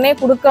கேட்டாலும் உடனே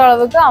குடுக்குற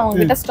அளவுக்கு அவங்க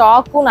கிட்ட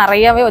ஸ்டாக்கும்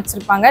நிறையவே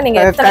வச்சிருப்பாங்க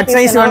நீங்க கட்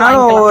சைஸ்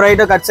வேணாலும் ஒரு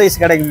ஐட்டம் கட்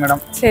சைஸ் கிடைக்கும்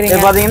மேடம் சரிங்க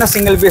இது பாத்தீங்கன்னா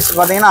சிங்கிள் பீஸ்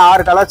பாத்தீங்கன்னா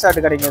 6 கலர்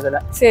ஷர்ட் கிடைக்கும்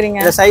இதுல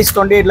சரிங்க இந்த சைஸ்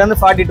 28 ல இருந்து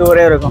 42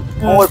 வரை இருக்கும்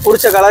உங்களுக்கு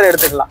பிடிச்ச கலர்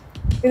எடுத்துக்கலாம்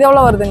இது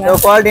எவ்வளவு வருதுங்க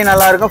குவாலிட்டி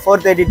நல்லா இருக்கும்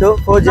 432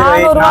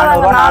 408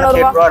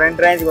 400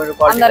 ரெண்டு ரேஞ்ச் வரும்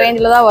அந்த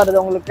ரேஞ்சில தான் வருது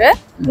உங்களுக்கு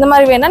இந்த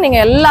மாதிரி வேணா நீங்க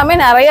எல்லாமே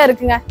நிறைய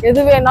இருக்குங்க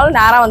எது வேணாலும்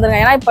நேரா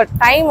வந்துருங்க ஏன்னா இப்ப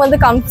டைம் வந்து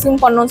கன்சியூம்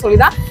பண்ணணும்னு சொல்லி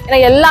தான் ஏன்னா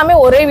எல்லாமே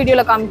ஒரே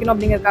வீடியோல காமிக்கணும்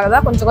அப்படிங்கறதுக்காக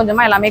தான் கொஞ்சம்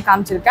கொஞ்சமா எல்லாமே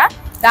காமிச்சிருக்கேன்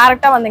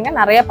டைரக்டா வந்தீங்க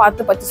நிறைய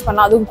பார்த்து பர்ச்சேஸ்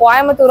பண்ணலாம் அதுவும்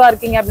கோயம்புத்தூரா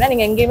இருக்கீங்க அப்படின்னா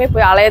நீங்க எங்கேயுமே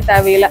போய் அலைய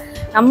தேவையில்லை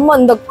நம்ம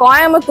இந்த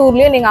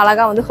கோயம்புத்தூர்லயே நீங்க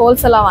அழகா வந்து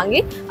ஹோல்சேலா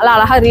வாங்கி அதெல்லாம்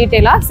அழகா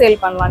ரீட்டைலா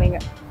சேல் பண்ணலாம் நீங்க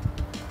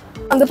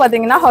வந்து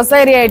பாத்தீங்கன்னா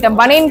ஹொசேரி ஐட்டம்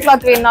பனியன்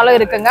கிளாத் வேணும்னாலும்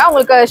இருக்குங்க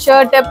உங்களுக்கு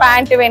ஷர்ட்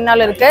பேண்ட்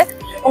வேணும்னாலும் இருக்கு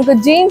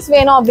உங்களுக்கு ஜீன்ஸ்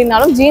வேணும்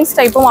அப்படின்னாலும் ஜீன்ஸ்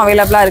டைப்பும்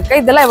அவைலபிளா இருக்கு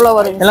இதெல்லாம் எவ்வளவு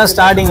வரும் இதெல்லாம்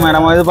ஸ்டார்டிங்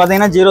மேடம் இது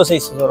பாத்தீங்கன்னா 0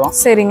 சைஸ் வரும்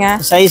சரிங்க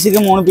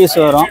சைஸுக்கு 3 பீஸ்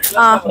வரும்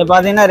இது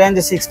பாத்தீங்கன்னா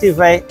ரேஞ்ச்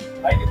 65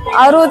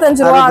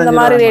 65 ரூபாய் அந்த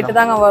மாதிரி ரேட்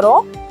தாங்க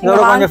வரும்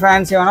இதோட கொஞ்சம்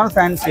ஃபேன்சி வேணாலும்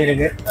ஃபேன்சி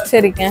இருக்கு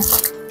சரிங்க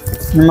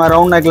நம்ம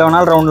ரவுண்ட் நெக்ல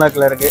வேணாலும் ரவுண்ட்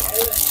நெக்ல இருக்கு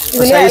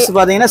சைஸ்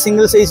பாத்தீங்கன்னா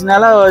சிங்கிள்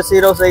சைஸ்னால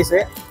 0 சைஸ்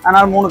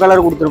அதனால 3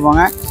 கலர்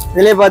கொடுத்துருப்பாங்க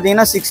இதுலயே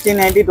பாத்தீங்கன்னா 16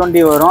 19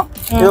 20 வரும்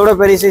இதோட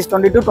பெரிய சைஸ்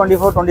 22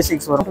 24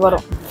 26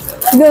 வரும்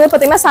இது வந்து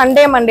பாத்தீங்கன்னா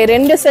சண்டே மண்டே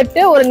ரெண்டு செட்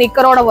ஒரு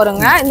நிக்கரோட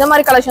வருங்க இந்த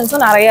மாதிரி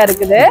கலெக்ஷன்ஸும் நிறைய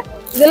இருக்குது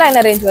இதெல்லாம்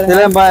என்ன ரேஞ்ச் வரும்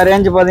இதுல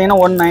ரேஞ்ச் பாத்தீங்கன்னா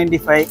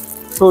 195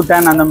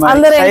 210 அந்த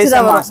மாதிரி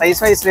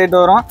சைஸ் வைஸ் ரேட்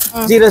வரும்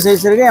 0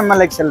 சைஸ் இருக்கு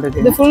ML XL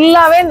இருக்கு இது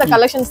ஃபுல்லாவே இந்த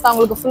கலெக்ஷன்ஸ் தான்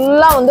உங்களுக்கு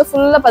ஃபுல்லா வந்து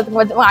ஃபுல்லா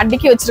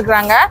அடுக்கி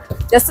வச்சிருக்காங்க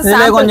ஜஸ்ட்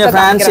இதுல கொஞ்சம்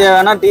ஃபேன்சி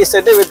வேணா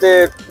டி-ஷர்ட் வித்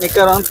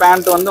நிக்கர் வந்து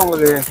பேண்ட் வந்து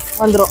உங்களுக்கு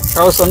வந்துரும்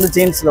ட்ரவுஸ் வந்து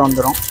ஜீன்ஸ்ல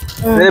வந்துரும்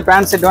இதே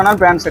பேண்ட் செட் வேணா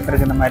பேண்ட் செட்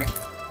இருக்கு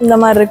இந்த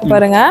மாதிரி இருக்கு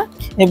பாருங்க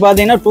இது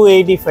பாத்தீங்கன்னா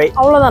 285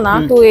 அவ்வளவுதானா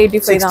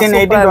 285 தான்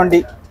 16 18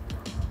 20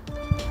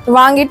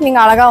 வாங்கிட்டு நீங்க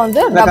அழகா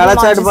வந்து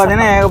கலர் சார்ட்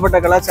பாத்தீங்கன்னா ஏகப்பட்ட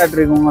கலர் சார்ட்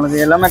இருக்கு உங்களுக்கு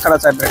எல்லாமே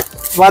கலர் சார்ட் இருக்கு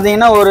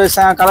பாத்தீங்கன்னா ஒரு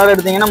கலர்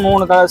எடுத்தீங்கன்னா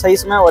 3 கலர்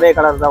சைஸ்மே ஒரே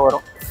கலர் தான்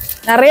வரும்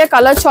நிறைய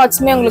கலர்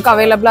சார்ட்ஸ்மே உங்களுக்கு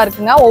அவைலபிளா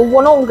இருக்குங்க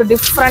ஒவ்வொன்றும் உங்களுக்கு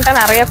டிஃப்ரெண்டா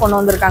நிறைய கொண்டு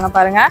வந்திருக்காங்க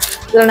பாருங்க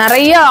இதுல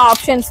நிறைய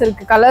ஆப்ஷன்ஸ்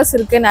இருக்கு கலர்ஸ்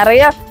இருக்கு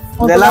நிறைய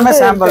எல்லாமே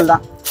சாம்பிள்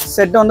தான்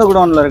செட் வந்து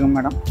குடோன்ல இருக்கு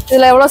மேடம்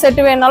இதுல எவ்வளவு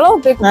செட் வேணாலும்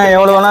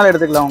எவ்வளவு வேணாலும்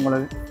எடுத்துக்கலாம்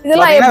உங்களுக்கு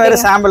இதெல்லாம் வேற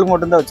சாம்பிள்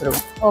மட்டும் தான்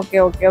வச்சிருக்கோம் ஓகே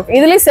ஓகே ஓகே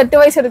இதுல செட்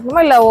வைஸ்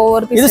எடுக்கணுமா இல்ல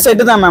ஒவ்வொரு பீஸ் இது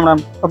செட் தான்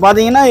மேடம் இப்ப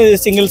பாத்தீங்கன்னா இது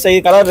சிங்கிள்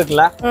சைஸ் கலர்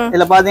இருக்குல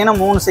இதுல பாத்தீங்கன்னா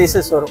 3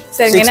 சைஸஸ் வரும்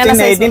 16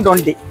 18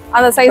 20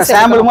 அந்த சைஸ்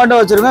சாம்பிள் மட்டும்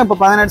வச்சிருக்கோம் இப்ப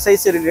 18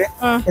 சைஸ் இருக்கு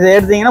இத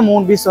எடுத்தீங்கன்னா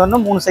 3 பீஸ்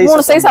வரணும்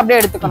 3 சைஸ்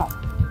அப்படியே எடுத்துக்கணும்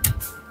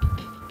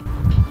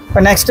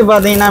இப்ப நெக்ஸ்ட்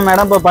பாத்தீங்கன்னா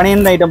மேடம் இப்ப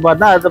பனியன் ஐட்டம்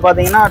பார்த்தா அது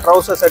பாத்தீங்கன்னா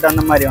ட்ரவுசர் செட்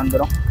அந்த மாதிரி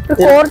வந்துரும்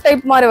கோர்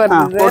டைப் மாதிரி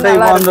வருது கோர்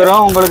டைப்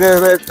வந்துரும் உங்களுக்கு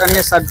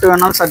தனியா ஷர்ட்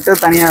வேணாலும் ஷர்ட்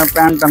தனியா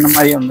பேண்ட் அந்த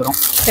மாதிரி வந்துரும்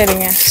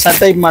சரிங்க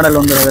ஷர்ட் டைப் மாடல்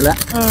வந்துரும் இதுல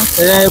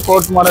இதே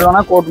கோட் மாடல்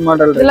வேணா கோட்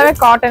மாடல் எல்லாமே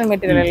காட்டன்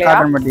மெட்டீரியல் இல்லையா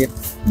காட்டன்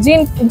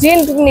மெட்டீரியல்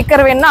ஜீன்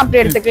நிக்கர் வேணா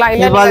அப்படியே எடுத்துக்கலாம்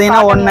இல்ல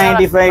பாத்தீங்கன்னா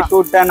 195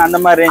 210 அந்த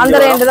மாதிரி ரேஞ்ச்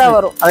அந்த ரேஞ்ச் தான்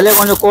வரும் அதுல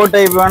கொஞ்சம் கோட்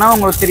டைப் வேணா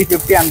உங்களுக்கு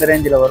 350 அந்த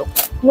ரேஞ்சில வரும்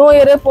நியூ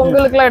இயர்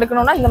பொங்கலுக்குலாம்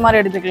எடுக்கணும்னா இந்த மாதிரி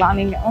எடுத்துக்கலாம்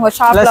நீங்க உங்க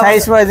ஷாப்ல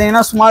சைஸ்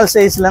பாத்தீங்கன்னா ஸ்மால்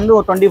சைஸ்ல இருந்து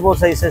ஒரு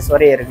 24 சைஸஸ்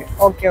வரை இருக்கு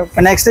ஓகே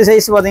ஓகே நெக்ஸ்ட்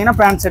சைஸ் பாத்தீங்கன்னா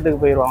பேண்ட்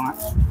செட்டுக்கு போயிடுவாங்க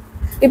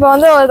இப்போ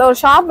வந்து ஒரு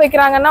ஷாப்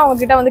வைக்கறாங்கன்னா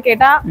உங்ககிட்ட வந்து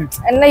கேட்டா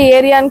என்ன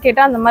ஏரியான்னு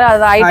கேட்டா அந்த மாதிரி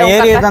அது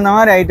ஐட்டம் அந்த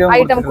மாதிரி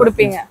ஐட்டம்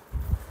கொடுப்பீங்க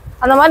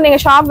அந்த மாதிரி நீங்க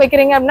ஷாப்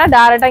வைக்கிறீங்க அப்படின்னா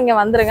டைரக்டா இங்க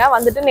வந்துருங்க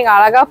வந்துட்டு நீங்க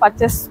அழகா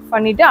பர்ச்சேஸ்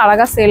பண்ணிட்டு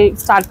அழகா சேல்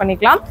ஸ்டார்ட்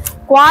பண்ணிக்கலாம்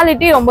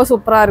குவாலிட்டி ரொம்ப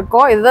சூப்பரா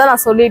இருக்கும் இதுதான்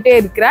நான் சொல்லிட்டே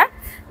இருக்கிறேன்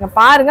நீங்க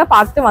பாருங்க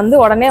பார்த்துட்டு வந்து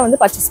உடனே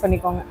வந்து பர்ச்சேஸ்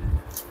பண்ணிக்கோங்க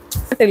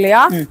இல்லையா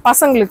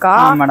பசங்களுக்கா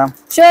மேடம்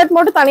ஷர்ட்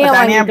மட்டும் தனியா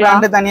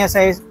வாங்கிக்கலாம் தனியா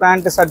சைஸ்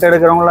பேண்ட் ஷர்ட்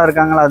எடுக்கிறவங்களா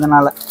இருக்காங்களா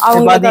அதனால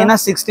பாத்தீங்கன்னா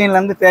 16 ல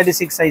இருந்து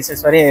 36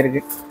 சைஸஸ் வரை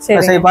இருக்கு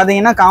சரி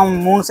பாத்தீங்கன்னா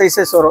 3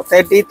 சைஸஸ் வரும்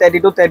 30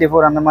 32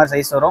 34 அந்த மாதிரி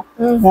சைஸ் வரும்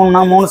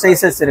 3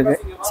 சைஸஸ் இருக்கு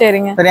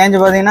சரிங்க ரேஞ்ச்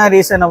பாத்தீங்கன்னா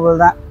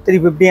ரீசனபிள் தான்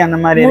 350 அந்த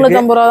மாதிரி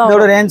இருக்கு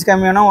இதோட ரேஞ்ச்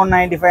கம்மியானா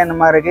 195 அந்த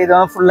மாதிரி இருக்கு இது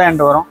வந்து ஃபுல்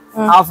ஹேண்ட் வரும்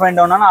ஹாஃப்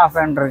ஹேண்ட் வேணா ஹாஃப்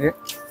ஹேண்ட் இருக்கு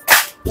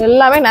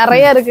எல்லாமே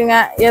நிறைய இருக்குங்க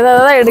எதை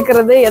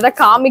எடுக்கிறது எதை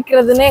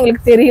காமிக்கிறதுன்னு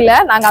எங்களுக்கு தெரியல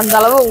நாங்க அந்த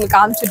அளவு உங்களுக்கு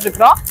காமிச்சிட்டு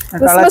இருக்கிறோம்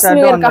கிறிஸ்மஸ்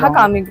நியூ இயர்க்காக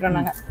காமிக்கிறோம்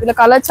நாங்க இதுல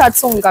கலர்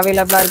சார்ட்ஸ் உங்களுக்கு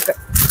அவைலபிளா இருக்கு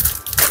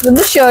இது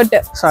வந்து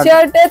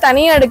ஷர்ட்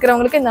தனியா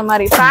எடுக்கிறவங்களுக்கு இந்த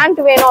மாதிரி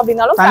பேண்ட் வேணும்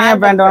அப்படின்னாலும் தனியா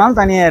பேண்ட் வேணாலும்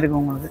தனியா இருக்கு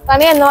உங்களுக்கு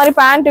தனியா இந்த மாதிரி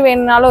பேண்ட்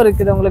வேணும்னாலும்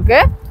இருக்குது உங்களுக்கு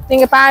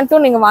நீங்க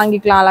பேண்ட்டும் நீங்க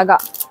வாங்கிக்கலாம் அழகா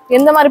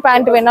எந்த மாதிரி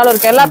பேண்ட் வேணாலும்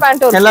இருக்கு எல்லா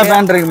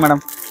பேண்ட் இருக்கு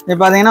மேடம் இது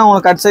பாத்தீங்கன்னா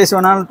உங்களுக்கு கட் சைஸ்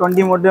வேணாலும்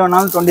 20 மட்டும்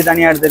வேணாலும் 20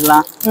 தனியா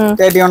எடுத்துக்கலாம்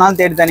 30 வேணாலும்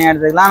 30 தனியா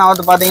எடுத்துக்கலாம் நான்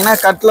வந்து பாத்தீங்கன்னா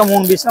கட்ல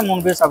 3 பீஸ்னா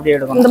 3 பீஸ் அப்படியே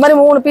எடுக்கணும் இந்த மாதிரி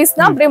 3 பீஸ்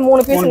தான் அப்படியே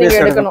 3 பீஸ் நீங்க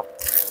எடுக்கணும்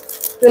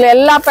இதுல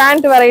எல்லா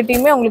பேண்ட்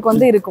வெரைட்டியுமே உங்களுக்கு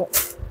வந்து இருக்கும்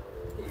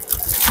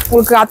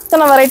உங்களுக்கு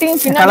அத்தனை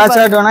வெரைட்டியும் பின்னாடி கலர்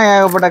சார்ட் வேணா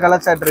ஏகப்பட்ட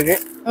கலர் சார்ட் இருக்கு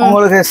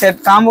உங்களுக்கு செட்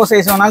காம்போ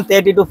சைஸ் வேணாலும்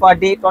 30 to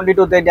 40 20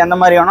 to 30 அந்த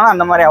மாதிரி வேணாலும்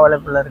அந்த மாதிரி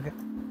அவைலபிளா இருக்கு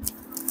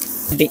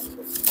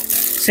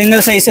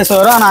சிங்கிள் சைஸஸ்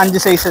வரும் ஆனா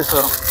 5 சைஸஸ்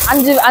வரும்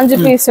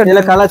 5 பீஸ்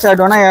இதுல கலர்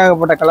சார்ட் வேணா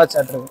ஏகப்பட்ட கலர்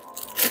சார்ட் இருக்கு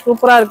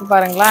சூப்பரா இருக்கு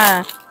பாருங்களேன்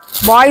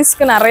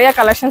பாய்ஸ்க்கு நிறைய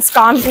கலெக்ஷன்ஸ்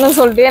காமிக்கணும்னு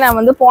சொல்லிட்டு நான்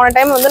வந்து போன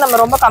டைம் வந்து நம்ம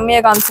ரொம்ப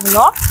கம்மியாக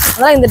காமிச்சிருந்தோம்.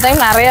 அதனால இந்த டைம்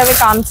நிறையவே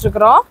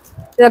காமிச்சிருக்கிறோம்.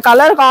 இது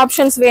கலர்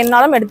ஆப்ஷன்ஸ்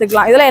வேணும்னாலும்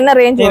எடுத்துக்கலாம். இதெல்லாம் என்ன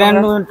ரேஞ்ச்?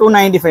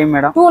 295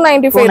 மேடம்.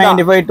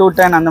 295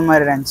 210 அந்த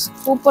மாதிரி ரேஞ்ச்.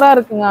 சூப்பரா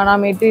இருக்குங்க. ஆனா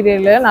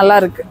மெட்டீரியல் நல்லா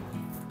இருக்கு.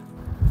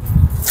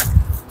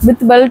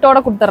 வித் பெல்ட்டோட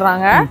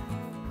கொடுத்துறாங்க.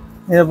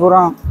 இது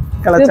பூரா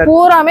கலர் சார்ட்.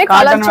 பூராமே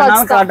கலர்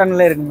சார்ட்ஸ்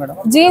காட்டன்ல இருக்கு மேடம்.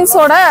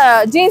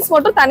 ஜீன்ஸ்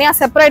மட்டும் தனியா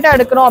செப்பரேட்டா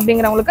எடுக்கணும்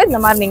அப்படிங்கறவங்களுக்கு இந்த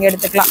மாதிரி நீங்க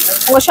எடுத்துக்கலாம்.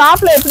 உங்க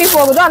ஷாப்ல எப்படி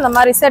போகுதோ அந்த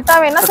மாதிரி செட்டா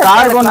வேணா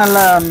கார்கோ நல்ல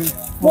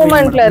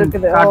மூவ்மெண்ட்ல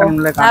இருக்குது.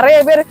 நிறைய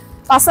பேர்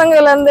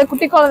பசங்கள்ல இருந்து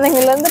குட்டி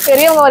குழந்தைங்கள்ல இருந்து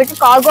பெரியவங்க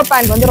வரைக்கும் கார்கோ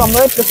பேண்ட் வந்து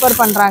ரொம்பவே ப்ரிஃபர்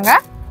பண்றாங்க.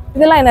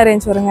 இதெல்லாம் என்ன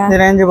ரேஞ்ச் வருங்க? இந்த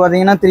ரேஞ்ச்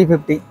பாத்தீங்கன்னா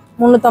 350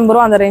 350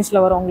 ரூபா அந்த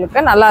ரேஞ்ச்ல வரும்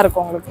உங்களுக்கு. நல்லா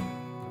இருக்கும் உங்களுக்கு.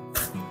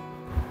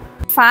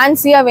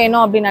 ஃபேன்சியா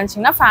வேணும் அப்படின்னு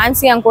நினைச்சீங்கன்னா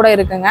ஃபேன்சியா கூட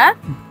இருக்குங்க.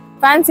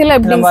 ஃபேன்சில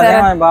எப்படிங்க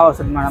சார்? பாவா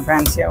செட் மேடம்.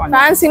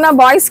 ஃபேன்சினா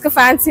பாய்ஸ்க்கு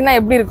ஃபேன்சினா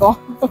எப்படி இருக்கும்?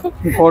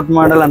 கோட்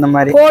மாடல் அந்த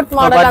மாதிரி. கோட்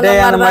மாடல்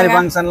அந்த மாதிரி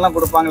ஃபங்க்ஷன்லாம்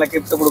கொடுப்பாங்கல,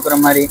 gift கொடுக்குற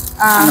மாதிரி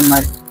அந்த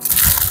மாதிரி.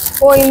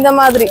 ஓ இந்த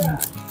மாதிரி.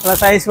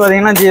 சைஸ்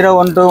பாத்தீங்கன்னா 0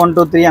 1 2 1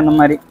 2 3 அந்த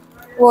மாதிரி.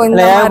 ஓ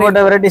இந்த மாதிரி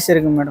போட்ட வெரைட்டிஸ்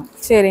இருக்கு மேடம்.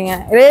 சரிங்க.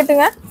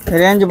 ரேட்டுங்க?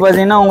 ரேஞ்ச்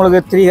பாத்தீங்கன்னா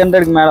உங்களுக்கு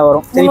 300 க்கு மேல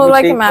வரும். 300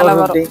 ரூபாய்க்கு மேல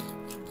வரும்.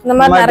 இந்த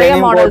மாதிரி நிறைய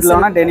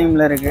மாடல்ஸ்ல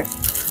டெனிம்ல இருக்கு.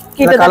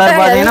 கலர்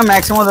பாத்தீங்கன்னா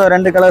மேக்ஸिमम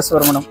 2 கலர்ஸ்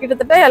வரும் மேடம்.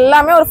 கிட்டத்தட்ட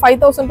எல்லாமே ஒரு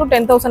 5000 to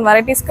 10000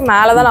 வெரைட்டிஸ்க்கு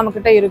மேல தான் நம்ம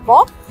கிட்ட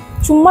இருக்கும்.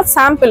 சும்மா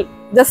சாம்பிள்,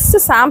 ஜஸ்ட்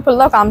சாம்பிள்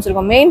தான்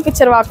காமிச்சிருக்கோம். மெயின்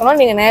பிக்சர் பார்க்கணும்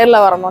நீங்க நேர்ல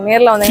வரணும்.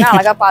 நேர்ல வந்தீங்கன்னா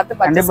அழகா பார்த்து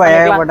கண்டிப்பா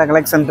ஏகப்பட்ட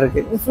கலெக்ஷன்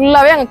இருக்கு.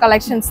 ஃபுல்லாவே அங்க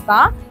கலெக்ஷன்ஸ்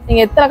தான்.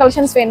 நீங்க எத்தனை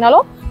கலெக்ஷன்ஸ்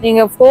வேணாலும்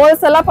நீங்க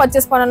ஹோல்சேலா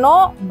பர்ச்சேஸ்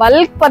பண்ணணும்,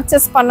 பல்க்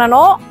பர்ச்சேஸ்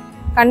பண்ணணும்.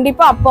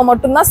 கண்டிப்பா அப்போ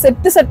மட்டும்தான்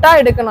செட்டா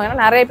எடுக்கணும். ஏன்னா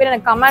நிறைய பேர்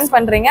எனக்கு கமெண்ட்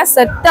பண்றீங்க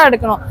செட்டா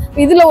எடுக்கணும்.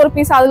 இதுல ஒரு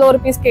பீஸ் அதுல ஒரு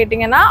பீஸ்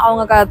கேட்டீங்கன்னா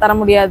அவங்க தர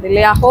முடியாது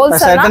இல்லையா?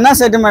 ஹோல்சேல்னா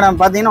செட் மேடம்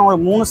பாத்தீங்கன்னா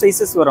உங்களுக்கு 3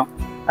 சைஸஸ் வரும்.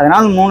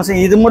 அதனால 3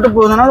 சைஸ் இது மட்டும்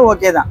போதுனாலும்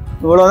ஓகே தான்.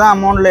 இவ்வளவுதான்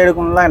அமௌண்ட்ல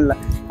எடுக்கணும்லாம் இல்ல.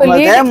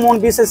 3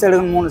 பீசஸ்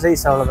எடுக்கணும், 3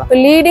 சைஸ் அவ்வளவுதான். இப்போ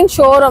லீடிங்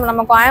ஷோரூம்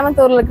நம்ம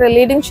கோயம்புத்தூர்ல இருக்கிற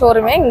லீடிங்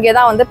ஷோரூமே இங்கே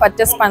தான் வந்து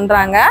பர்ச்சேஸ்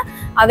பண்றாங்க.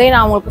 அதையும்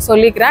நான் உங்களுக்கு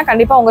சொல்லிக்கிறேன்.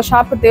 கண்டிப்பா உங்க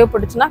ஷாப்பு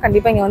தேவைப்பட்டுச்சுன்னா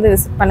கண்டிப்பா இங்க வந்து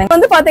விசிட் பண்ணுங்க.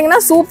 வந்து பாத்தீங்கன்னா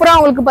சூப்பரா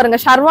உங்களுக்கு பாருங்க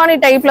ஷர்வானி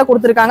டைப்ல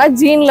கொடுத்துருக்காங்க,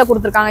 ஜீன்ல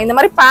கொடுத்துருக்காங்க. இந்த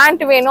மாதிரி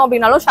பேண்ட் வேணும்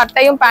அப்படின்னாலும்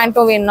ஷர்ட்டையும்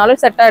பேண்ட்டும்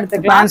வேணும்னாலும் செட்டா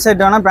எடுத்துக்கலாம். பேண்ட்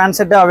செட் வேணா பேண்ட்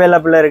செட்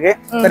அவைலபிள் இருக்கு.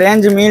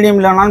 ரேஞ்ச்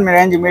மீடியம்ல வேணாலும்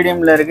ரேஞ்ச்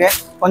மீடியம்ல இருக்கு.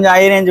 கொஞ்சம்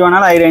ஹை ரேஞ்ச்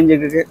வேணாலும் ஹை ரேஞ்ச்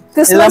இருக்கு.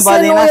 இதெல்லாம்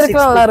பாத்தீங்கன்னா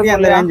 650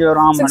 அந்த ரேஞ்ச்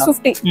வரும். ஆமா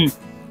 650.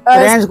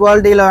 ரேஞ்ச்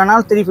குவாலிட்டில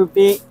வேணாலும்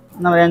 350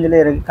 அந்த ரேஞ்சில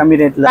இருக்கு கம்மி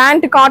ரேட்ல.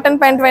 பேண்ட் காட்டன்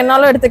பேண்ட்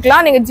வேணாலும்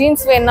எடுத்துக்கலாம். நீங்க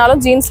ஜீன்ஸ் வேணாலும்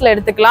ஜீன்ஸ்ல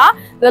எடுத்துக்கலாம்.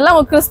 இதெல்லாம்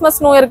உங்களுக்கு கிறிஸ்மஸ்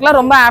நியூ இயர்க்குலாம்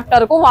ரொம்ப ஆப்டா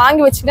இருக்கும்.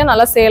 வாங்கி வச்சுட்டு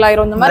நல்லா சேல்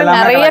ஆயிரும். இந்த மாதிரி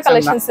நிறைய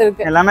கலெக்ஷன்ஸ்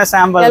இருக்கு. எல்லாமே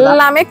சாம்பிள்,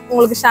 எல்லாமே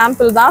உங்களுக்கு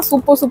சாம்பிள் தான்.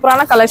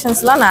 சூப்பரான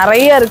கலெக்ஷன்ஸ்லாம்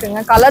நிறைய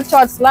இருக்குங்க. கலர்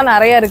சார்ட்ஸ்லாம்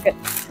நிறைய இருக்கு.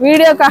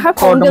 வீடியோக்காக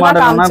கொஞ்சம்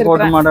தான் காமிச்சிருக்கேன்.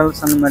 கோட்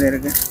மாடல்ஸ் அந்த மாதிரி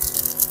இருக்கு.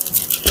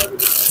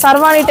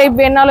 சர்வானி டைப்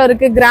வேணாலும்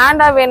இருக்கு,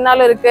 கிராண்டா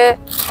வேணாலும் இருக்கு,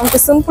 உங்களுக்கு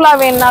சிம்பிளா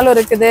வேணாலும்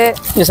இருக்குது.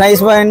 இந்த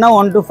சைஸ் பாத்தீங்கன்னா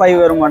 1 to 5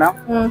 வரும் மேடம்.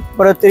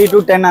 அப்புறம் 3 to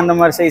 10 அந்த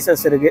மாதிரி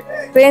சைஸஸ் இருக்கு.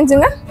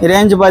 ரேஞ்சுங்க?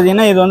 ரேஞ்ச்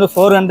பாத்தீங்கன்னா இது வந்து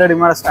 400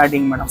 மேல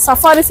ஸ்டார்டிங் மேடம்.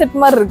 சஃபாரி செட்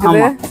மாதிரி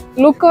இருக்குது.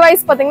 லுக்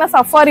வைஸ் பாத்தீங்கன்னா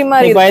சஃபாரி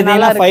மாதிரி இருக்கு.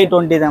 பாத்தீங்கன்னா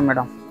 520 தான்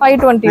மேடம்.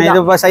 520 தான்.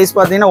 இது சைஸ்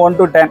பாத்தீங்கன்னா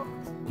 1 to 10.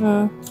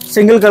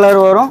 சிங்கிள்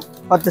கலர் வரும்.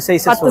 10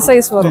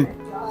 சைஸ் வரும்.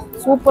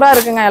 சூப்பரா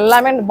இருக்குங்க.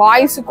 எல்லாமே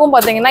பாய்ஸுக்கும்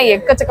பாத்தீங்கன்னா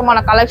எக்கச்சக்கமான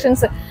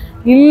கலெக்ஷன்ஸ்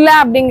இல்ல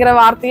அப்படிங்கிற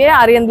வார்த்தையே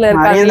அரியந்த்ல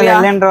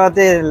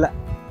இருக்காங்க.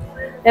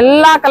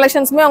 எல்லா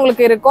கலெக்ஷன்ஸுமே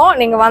உங்களுக்கு இருக்கும்.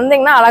 நீங்க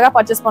வந்தீங்கன்னா அழகா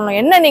பர்ச்சேஸ் பண்ணணும்.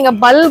 என்ன நீங்க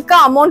பல்கா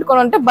அமௌண்ட்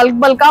கொண்டு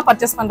பல்கா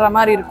பர்ச்சேஸ் பண்ற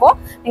மாதிரி இருக்கும்.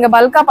 நீங்க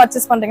பல்கா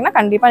பர்ச்சேஸ் பண்றீங்கன்னா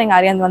கண்டிப்பா நீங்க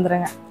அரியந்த்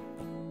வந்துருங்க.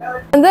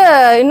 வந்து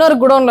இன்னொரு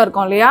குடோன்ல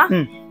இருக்கும் இல்லையா?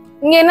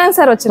 இங்க என்னங்க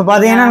சார் வச்சிருக்கீங்க?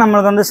 பாத்தீங்கன்னா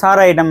நமக்கு வந்து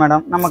சாரா ஐட்டம்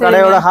மேடம். நம்ம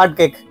கடையோட ஹாட்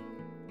கேக்.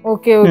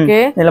 Okay okay.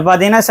 இதுல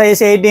பாத்தீங்கன்னா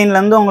சைஸ் 18ல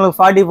இருந்து உங்களுக்கு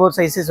 44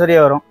 சைஸஸ் வரை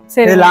வரும்.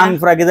 இது லாங்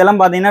ஃப்ராக். இதெல்லாம்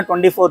பாத்தீங்கன்னா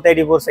 24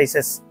 34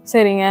 சைஸஸ்.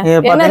 சரிங்க. இது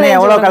பாத்தீங்கன்னா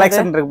எவ்வளவு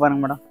கலெக்ஷன் இருக்கு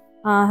பாருங்க மேடம்.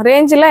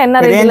 ரேஞ்ச்ல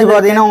என்ன ரேஞ்ச்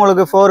பாத்தீங்கன்னா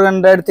உங்களுக்கு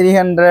 400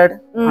 300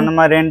 அந்த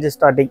மாதிரி ரேஞ்ச்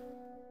ஸ்டார்டிங்.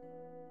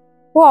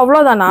 ஓ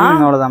அவ்வளவுதானா?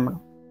 அவ்வளவுதான்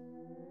மேடம்.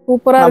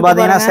 சூப்பரா இருக்கு.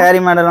 பாத்தீங்கன்னா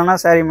saree மாடல்னா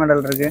saree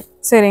மாடல் இருக்கு.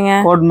 சரிங்க.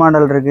 கோட்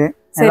மாடல் இருக்கு.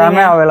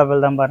 எல்லாமே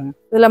அவைலபிள் தான் பாருங்க.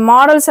 இதுல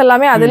மாடல்ஸ்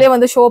எல்லாமே அதிலே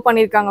வந்து ஷோ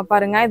பண்ணிருக்காங்க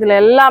பாருங்க. இதுல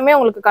எல்லாமே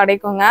உங்களுக்கு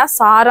கிடைக்குங்க.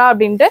 சாரா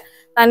அப்படின்ட்டு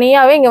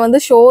தனியாவே இங்க வந்து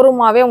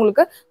ஷோரூமாவே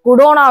உங்களுக்கு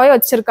குடோனாவே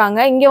வச்சிருக்காங்க.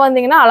 இங்க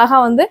வந்தீங்கன்னா அழகா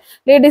வந்து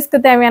லேடிஸ்க்கு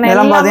தேவையான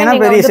எல்லாமே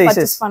பெரிய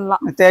சைஸஸ்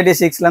பண்ணலாம்.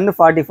 36ல இருந்து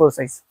 44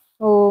 சைஸ்.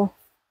 ஓ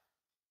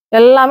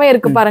எல்லாமே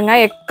இருக்கு பாருங்க.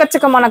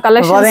 எக்கச்சக்கமான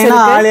கலெக்ஷன்ஸ்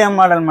இருக்கு. ஆலியா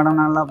மாடல்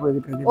மேடம் நல்லா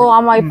போயிட்டு இருக்கு. ஓ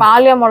ஆமா இப்ப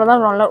ஆலியா மாடல்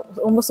தான்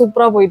ரொம்ப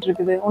சூப்பரா போயிட்டு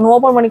இருக்குது. ஒன்னு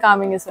ஓபன் பண்ணி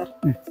காமிங்க சார்.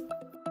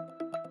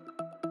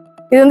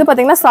 இது வந்து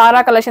பாத்தீங்கன்னா சாரா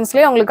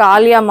கலெக்ஷன்ஸ்லயே உங்களுக்கு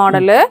ஆலியா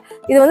மாடல்.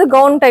 இது வந்து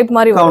கவுன் டைப்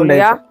மாதிரி வரும்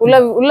இல்லையா?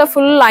 உள்ள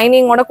ஃபுல்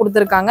லைனிங்கோட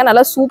கொடுத்துருக்காங்க.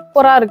 நல்லா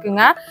சூப்பரா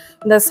இருக்குங்க.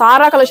 இந்த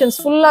சாரா கலெக்ஷன்ஸ்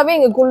ஃபுல்லாவே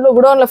இங்க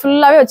குடோன்ல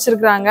ஃபுல்லாவே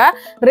வச்சிருக்காங்க.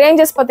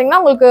 ரேஞ்சஸ் பாத்தீங்கன்னா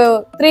உங்களுக்கு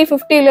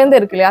 350ல இருந்து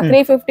இருக்கு இல்லையா?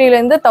 350ல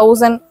இருந்து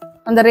 1000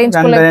 அந்த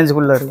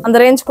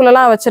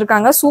ரேஞ்சுக்குள்ளலாம்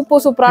வச்சிருக்காங்க.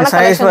 சூப்பரான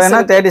கலெக்ஷன்ஸ்.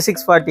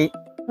 36 40.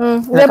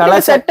 இது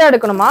கலர் செட்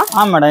எடுக்கணுமா?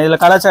 ஆமா மேடம். இதுல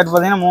கலர் செட்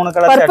பாத்தீங்கன்னா 3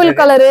 கலர். பர்பிள்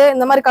கலர்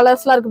இந்த மாதிரி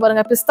கலர்ஸ்லாம் இருக்கு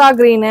பாருங்க. பிஸ்தா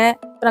கிரீன்,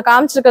 நான்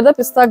காமிச்சிருக்கிறது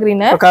பிஸ்தா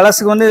கிரீன்.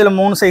 கலர்ஸ்க்கு வந்து இதுல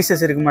 3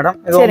 சைஸஸ் இருக்கு மேடம்.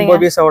 இது 9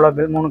 பீஸ்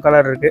அவைலபிள். 3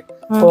 கலர் இருக்கு.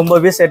 9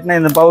 பீஸ் செட்னா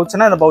இந்த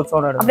பவுச்னா இந்த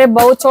பவுச்சோட எடுத்து அப்படியே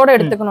பவுச்சோட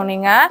எடுத்துக்கணும்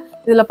நீங்க.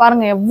 இதுல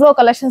பாருங்க எவ்வளவு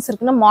கலெக்ஷன்ஸ்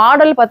இருக்குன்னு.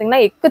 மாடல்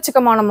பாத்தீங்கன்னா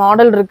எக்கச்சக்கமான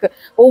மாடல் இருக்கு.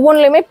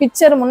 ஒவ்வொன்றுலயுமே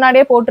பிக்சர்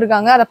முன்னாடியே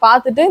போட்டிருக்காங்க. அதை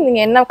பார்த்துட்டு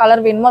நீங்க என்ன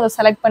கலர் வேணுமோ அதை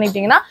செலக்ட்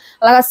பண்ணிட்டீங்கன்னா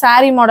அழகா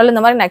சாரி மாடல்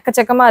இந்த மாதிரி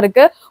எக்கச்சக்கமா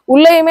இருக்கு.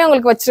 உள்ளேயுமே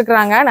உங்களுக்கு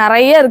வச்சிருக்காங்க.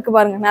 நிறைய இருக்கு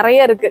பாருங்க,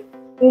 நிறைய இருக்கு.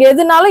 இங்க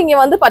எதுனாலும் இங்க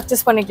வந்து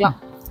பர்ச்சேஸ் பண்ணிக்கலாம்.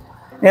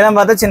 இதெல்லாம்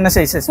பார்த்தா சின்ன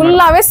சைஸஸ்.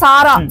 ஃபுல்லாவே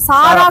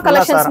சாரா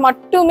கலெக்ஷன்ஸ்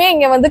மட்டுமே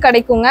இங்க வந்து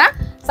கிடைக்குங்க.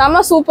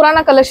 செம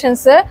சூப்பரான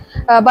கலெக்ஷன்ஸ்.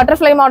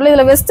 Butterfly model.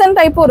 இதுல வெஸ்டர்ன்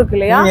டைப்பும் இருக்கு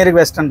இல்லையா?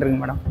 வெஸ்டர்ன் இருக்கு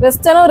மேடம்.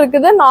 வெஸ்டர்னும்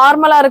இருக்குது,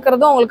 நார்மலா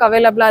இருக்கிறதும் உங்களுக்கு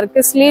அவைலபிளா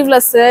இருக்கு.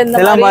 ஸ்லீவ்லெஸ் இந்த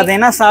இதெல்லாம்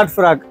பாத்தீங்கன்னா ஷார்ட்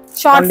ஃப்ராக்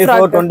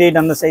 24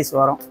 28 அந்த சைஸ்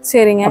வரும்.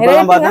 சரிங்க.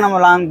 இதெல்லாம் பார்த்தா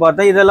நம்ம லாங்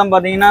பார்த்தா இதெல்லாம்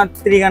பாத்தீங்கன்னா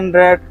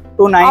 300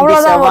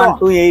 297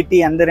 280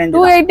 அந்த ரேஞ்ச்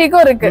 280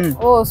 க்கும் இருக்கு.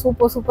 ஓ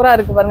சூப்பரா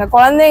இருக்கு பாருங்க.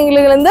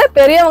 குழந்தைங்களுக்கு இருந்து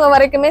பெரியவங்க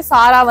வரைக்குமே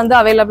சாரா வந்து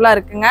அவைலபிளா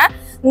இருக்குங்க.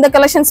 இந்த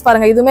கலெக்ஷன்ஸ்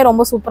பாருங்க, இதுவுமே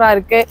ரொம்ப சூப்பரா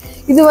இருக்கு.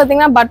 இது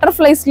பாத்தீங்கன்னா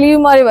பட்டர்ஃப்ளை ஸ்லீவ்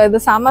மாதிரி வருது,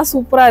 செம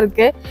சூப்பரா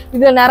இருக்கு.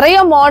 இதுல நிறைய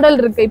மாடல்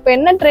இருக்கு. இப்ப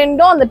என்ன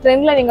ட்ரெண்டோ அந்த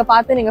ட்ரெண்ட்ல நீங்க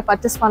பார்த்து நீங்க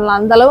பர்ச்சேஸ் பண்ணலாம்.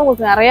 அந்த அளவு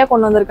உங்களுக்கு நிறைய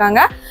கொண்டு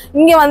வந்திருக்காங்க.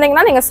 இங்க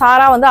வந்தீங்கன்னா நீங்க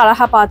சாரா வந்து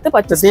அழகா பார்த்து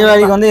பர்ச்சேஸ்.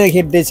 தீபாவளிக்கு வந்து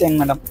ஹிட் டிசைன்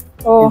மேடம்.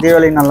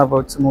 தீபாவளி நல்லா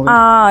போச்சு மூவி.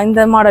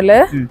 இந்த மாடல்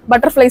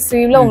பட்டர்ஃப்ளை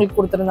ஸ்லீவ்ல உங்களுக்கு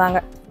கொடுத்திருந்தாங்க.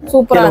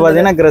 சூப்பரா இருக்கு.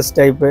 பாத்தீங்கன்னா கிரஸ்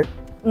டைப்.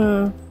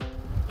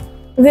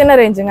 இது என்ன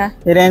ரேஞ்சுங்க?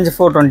 ரேஞ்ச்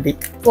 420.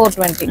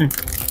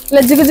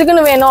 இல்ல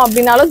ஜிகுன்னு வேணும்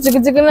அப்படின்னாலும்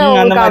ஜிகுன்னு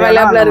உங்களுக்கு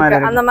அவைலபிளா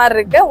இருக்கு. அந்த மாதிரி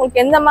இருக்கு.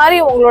 உங்களுக்கு எந்த மாதிரி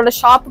உங்களோட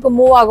ஷாப்புக்கு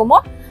மூவ் ஆகுமோ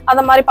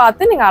அந்த மாதிரி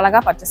பார்த்து நீங்க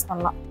அழகா பர்ச்சேஸ்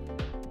பண்ணலாம்.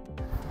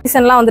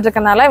 சீசன்லாம் வந்துட்டு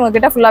இருக்கனால இவங்க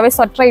கிட்ட ஃபுல்லாவே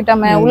ஸ்வெட்டர்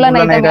ஐட்டம், உள்ளன்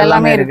ஐட்டம்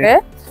எல்லாமே இருக்கு.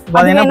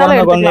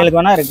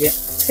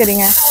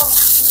 சரிங்க.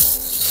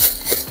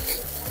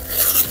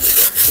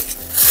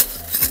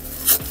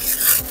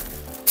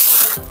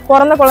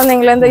 பிறந்த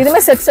குழந்தைங்கள இந்த இதுமே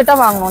செட்டா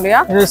வாங்கணும்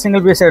இல்லையா? இது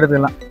சிங்கிள் பீஸ்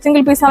எடுத்துக்கலாம்.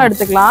 சிங்கிள் பீஸாலும்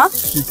எடுத்துக்கலாம்.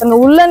 இந்த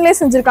உள்ளன்லயே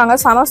செஞ்சிருக்காங்க.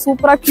 செம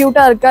சூப்பரா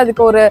கியூட்டா இருக்கு.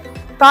 அதுக்கு ஒரு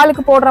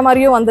காலுக்கு போடுற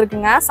மாதிரியும்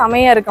வந்திருக்குங்க.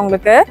 செமையா இருக்கு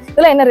உங்களுக்கு.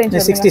 இதெல்லாம் என்ன ரேஞ்ச்?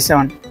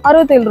 67.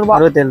 67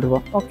 ரூபாய். 67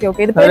 ரூபாய். Okay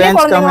okay. இது பெரிய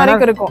குழந்தைங்க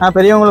வரைக்கும் இருக்கும்.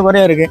 பெரியவங்களுக்கு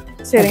வரையும் இருக்கு.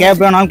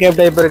 கேப் வேணாலும் கேப்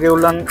டைப் இருக்கு.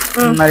 உள்ளன்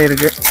இந்த மாதிரி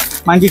இருக்கு.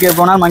 மங்கி கேப்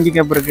வேணாலும் மங்கி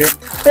கேப் இருக்கு.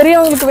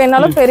 பெரியவங்களுக்கு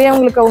வேணாலும்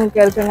பெரியவங்களுக்கு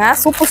உங்களுக்கு இருக்குங்க.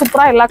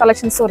 சூப்பரா எல்லா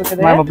கலெக்ஷன்ஸும்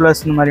இருக்குது.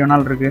 ப்ளஸ் இந்த மாதிரி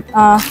வேணாலும் இருக்கு.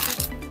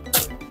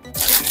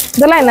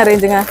 இதெல்லாம் என்ன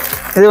ரேஞ்சுங்க?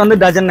 இது வந்து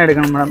டஜன்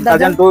எடுக்கணும் மேடம்.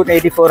 டஜன்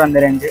 284 அந்த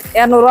ரேஞ்ச்.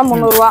 200 ரூபாய்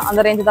 300 ரூபாய்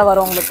அந்த ரேஞ்ச் தான்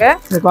வரும் உங்களுக்கு.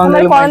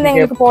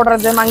 குழந்தைங்களுக்கு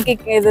போடுறது மங்கி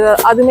இது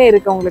அதுமே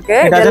இருக்கு உங்களுக்கு.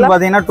 டஜன்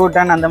பாத்தீங்கன்னா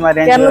 210 அந்த மாதிரி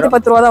ரேஞ்ச்.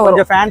 210 ரூபாய் தான் வரும்.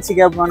 கொஞ்சம் ஃபேன்சி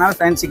கேப் வேணாலும்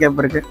ஃபேன்சி கேப்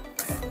இருக்கு.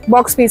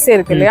 பாக்ஸ் பீஸே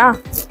இருக்கு இல்லையா?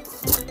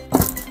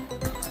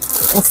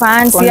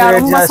 ஃபேன்சியா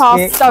ரொம்ப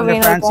சாஃப்ட்டா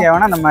வேணும். ஃபேன்சியா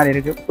வேணா அந்த மாதிரி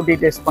இருக்கு.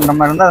 புட்டிக் டேஸ்ட் பண்ற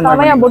மாதிரி இருந்தா அந்த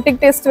மாதிரி புட்டிக்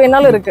டேஸ்ட்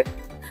வேணாலும் இருக்கு.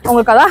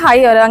 உங்களுக்கு அதான் ஹை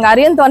அங்க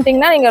அரியந்த்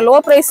வந்துட்டீங்கன்னா நீங்க லோ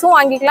பிரைஸும்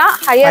வாங்கிக்கலாம்,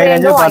 ஹையர்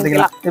ரேஞ்சும்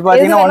வாங்கிக்கலாம். இது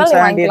பாத்தீங்கன்னா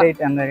 170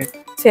 ரேட் அந்த ரேட்.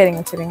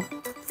 சரிங்க.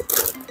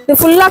 இது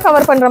ஃபுல்லா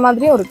கவர் பண்ற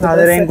மாதிரியும் இருக்கு.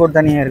 அது ரெயின் கோட்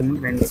தனியா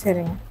இருக்கு.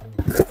 சரிங்க.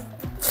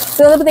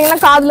 இது வந்து பாத்தீங்கன்னா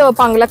காதுல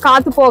வைப்பாங்கல்ல,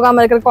 காத்து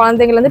போகாம இருக்கிற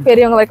குழந்தைங்கல இருந்து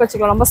பெரியவங்க வரைக்கும்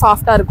வச்சுக்கலாம். ரொம்ப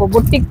சாஃப்ட்டா இருக்கும்.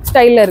 புட்டிக்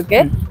ஸ்டைல்ல இருக்கு.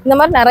 இந்த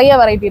மாதிரி நிறைய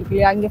வெரைட்டி இருக்கு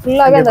இல்லையா? இங்க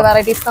ஃபுல்லாவே அந்த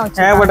வெரைட்டிஸ் தான்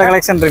வச்சிருக்காங்க. ஏகப்பட்ட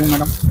கலெக்ஷன் இருக்கு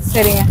மேடம்.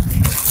 சரிங்க.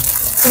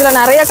 இதுல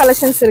நிறைய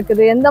கலெக்ஷன்ஸ்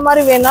இருக்குது. எந்த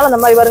மாதிரி வேணாலும்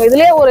அந்த மாதிரி வருங்க.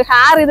 இதுலயே ஒரு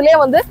ஹேர் இதுலயே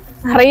வந்து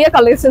நிறைய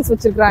கலெக்ஷன்ஸ்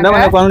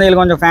வச்சிருக்காங்க.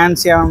 குழந்தைகளுக்கு கொஞ்சம்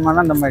ஃபேன்சியா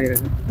அந்த மாதிரி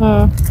இருக்கு.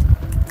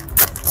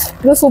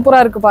 இது சூப்பரா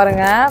இருக்கு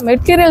பாருங்க.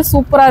 மெட்டீரியல்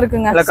சூப்பரா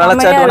இருக்குங்க.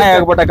 கலர் சார்ட்னா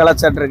ஏகப்பட்ட கலர்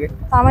சார்ட் இருக்கு.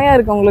 செமையா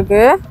இருக்கு உங்களுக்கு.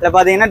 இல்ல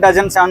பாத்தீங்கன்னா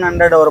டஜன்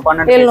 700 ஒரு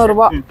 12 700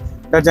 ரூபாய்.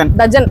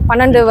 டஜன்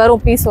 12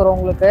 வரும் பீஸ் வரும்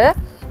உங்களுக்கு.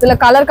 இதுல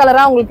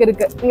கலரா உங்களுக்கு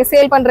இருக்கு. நீங்க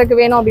சேல் பண்றதுக்கு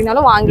வேணும்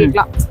அப்படினாலும்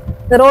வாங்கிக்கலாம்.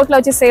 இந்த ரோட்ல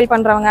வச்சு சேல்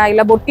பண்றவங்க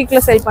இல்ல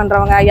பொட்டிக்ல சேல்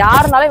பண்றவங்க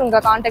யாருனாலும்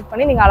இவங்க கான்டாக்ட்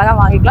பண்ணி நீங்க அழகா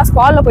வாங்கிக்கலாம்.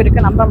 ஸ்கால்ல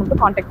போயிட்டு நம்பர்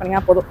மட்டும் கான்டாக்ட்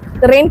பண்ணீங்க போதும்.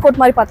 இந்த ரெயின்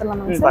கோட் மாதிரி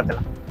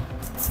பாத்துடலாம்.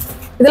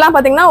 இதெல்லாம்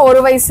பாத்தீங்கன்னா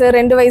 1 வயசு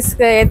 2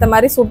 வயசுக்கு ஏத்த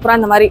மாதிரி சூப்பரா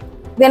இந்த மாதிரி.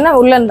 இது என்ன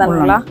உள்ளன்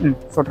தானுங்களா?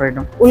 சொட்டர்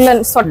ஐட்டம். உள்ளன்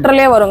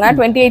சொட்டர்லயே வருங்க.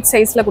 28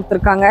 சைஸ்ல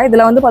கொடுத்திருக்காங்க.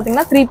 இதுல வந்து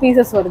பாத்தீங்கன்னா 3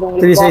 பீசஸ் வருது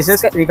உங்களுக்கு. 3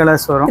 சைஸஸ் 3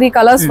 கலர்ஸ் வரும். 3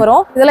 கலர்ஸ்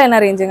வரும். இதெல்லாம் என்ன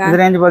ரேஞ்சுங்க? இந்த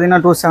ரேஞ்ச்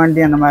பாத்தீங்கன்னா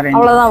 270 அந்த மாதிரி.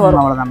 அவ்வளவுதான்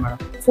வரும். அவ்வளவுதான்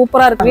மேடம்.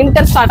 சூப்பரா இருக்கு.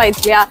 வின்டர் ஸ்டார்ட்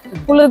ஆயிடுச்சு இல்லையா?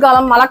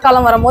 குளிர்காலம்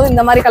மழைக்காலம் வரும்போது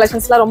இந்த மாதிரி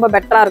கலெக்ஷன்ஸ்லாம் ரொம்ப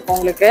பெட்டரா இருக்கும்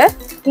உங்களுக்கு.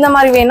 இந்த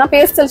மாதிரி வேணா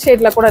பேஸ்டல்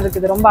ஷேட்ல கூட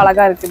இருக்குது. ரொம்ப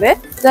அழகா இருக்குது.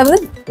 இது வந்து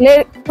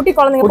குட்டி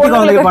குழந்தைங்க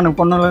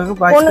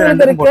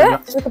பொண்ணுங்களுக்கு இருக்கு.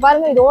 இதுக்கு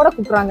பாருங்க இதோட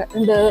குடுக்குறாங்க.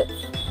 இந்த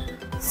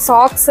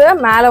சாக்ஸ்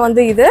மேல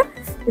வந்து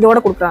இதோட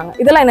குடுக்குறாங்க.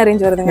 இதெல்லாம் என்ன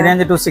ரேஞ்ச் வருதுங்க?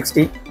 ரேஞ்ச்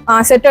 260.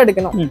 செட்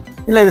எடுக்கணும்.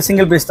 இல்ல இது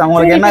சிங்கிள் பீஸ் தான்.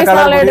 உங்களுக்கு என்ன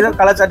கலர் பிடிக்குதோ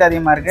கலர் சார்ட்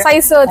அதிகமா இருக்கு.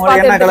 சைஸ்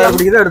உங்களுக்கு என்ன கலர்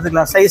பிடிக்குதோ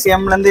எடுத்துக்கலாம். சைஸ்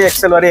M ல இருந்து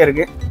XL வரை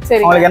இருக்கு.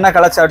 உங்களுக்கு என்ன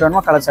கலர் சார்ட்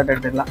வேணுமோ கலர் சார்ட்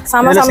எடுத்துக்கலாம்.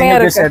 சமசமையா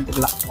இருக்கு.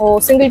 எடுத்துக்கலாம். ஓ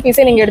சிங்கிள்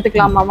பீஸே நீங்க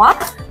எடுத்துக்கலாமாமா?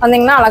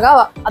 வந்தீங்கன்னா அழகா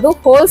அதுவும்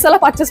ஹோல்சேலா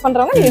பர்ச்சேஸ்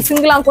பண்றவங்க நீங்க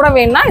சிங்கிளா கூட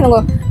வேணா இந்த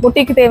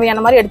புட்டிக்கு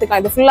தேவையான மாதிரி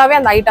எடுத்துக்கலாம். இது ஃபுல்லாவே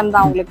அந்த ஐட்டம்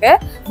தான் உங்களுக்கு.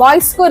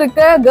 பாய்ஸ்க்கும்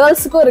இருக்கு,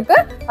 கேர்ள்ஸ்க்கும் இருக்கு,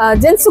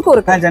 ஜென்ட்ஸ்க்கும்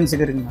இருக்கு.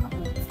 ஜென்ட்ஸ்க்கு இருக்குங்க மேடம்.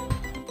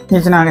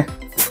 நிச்சயமாக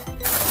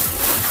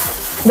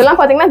இதெல்லாம்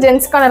பாத்தீங்கன்னா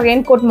ஜென்ஸ்க்கான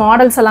ரெயின் கோட்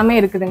மாடல்ஸ் எல்லாமே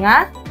இருக்குதுங்க.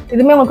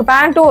 இதுமே உங்களுக்கு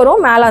பேண்ட்டும்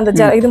வரும். மேல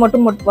அந்த இது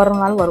மட்டும்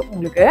வரனாலும் வரும்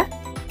உங்களுக்கு.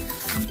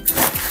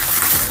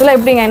 இதெல்லாம்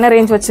எப்படிங்க? என்ன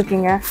ரேஞ்ச்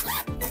வச்சிருக்கீங்க?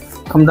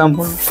 கம்தான்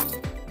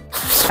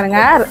போடுங்க.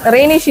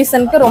 ரெய்னி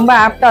சீசனுக்கு ரொம்ப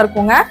ஆப்டா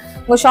இருக்குங்க.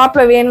 உங்க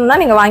ஷாப்ல வேணும்னா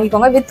நீங்க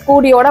வாங்கிக்கோங்க வித்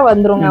கூடியோட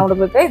வந்துருங்க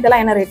உங்களுக்கு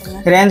இதெல்லாம் என்ன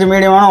ரேட்டுங்க ரேஞ்ச்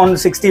மீடியமான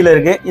 160 ல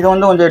இருக்கு இது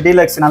வந்து கொஞ்சம்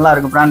டீலக்ஸ் நல்லா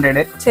இருக்கு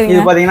பிராண்டட் இது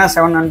பாத்தீங்கன்னா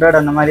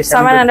 700 அந்த மாதிரி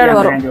 700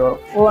 வரும்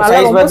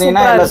சைஸ்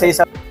பாத்தீங்கன்னா எல்லா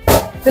சைஸ்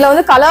இதுல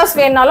வந்து கலர்ஸ்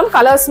வேணாலும்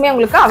கலர்ஸ்மே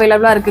உங்களுக்கு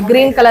அவைலபிளா இருக்கு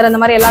கிரீன் கலர் அந்த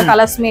மாதிரி எல்லா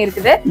கலர்ஸ்மே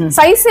இருக்குது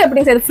சைஸ்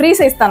எப்படி சார் ஃப்ரீ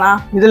சைஸ் தானா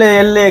இதுல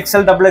எல்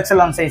எக்ஸ்எல் டபுள்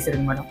எக்ஸ்எல் அந்த சைஸ்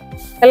இருக்கு மேடம்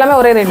எல்லாமே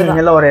ஒரே ரேட்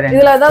தான் எல்லாம் ஒரே ரேட்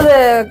இதுல ஏதாவது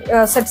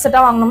செட்டா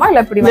வாங்கணுமா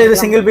இல்ல எப்படி இது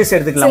சிங்கிள் பீஸ்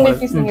எடுத்துக்கலாம் சிங்கிள்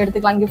பீஸ் நீங்க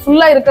எடுத்துக்கலாம் இங்க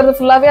ஃபுல்லா இருக்குது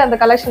ஃபுல்லாவே அந்த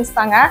கலெக்ஷன்ஸ்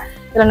தாங்க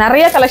இதுல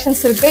நிறைய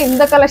கலெக்ஷன்ஸ் இருக்கு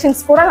இந்த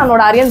கலெக்ஷன்ஸ் கூட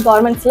நம்மளோட அரியன்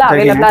கார்மெண்ட்ஸ்ல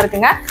அவைலபிளா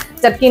இருக்குங்க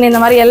ஜர்க்கின்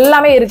இந்த மாதிரி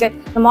எல்லாமே இருக்கு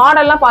இந்த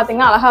மாடல் எல்லாம்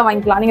பாத்தீங்கன்னா அழகா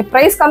வாங்கிக்கலாம் நீங்க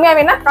பிரைஸ் கம்மியா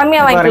வேணா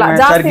கம்மியா வாங்கிக்கலாம்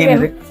ஜாஸ்தி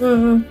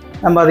வேணும்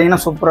நம்ம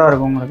பாத்தீங்கன்னா சூப்பரா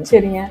இருக்கும் உங்களுக்கு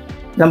சரிங்க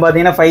நம்ம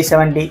பாத்தீங்கன்னா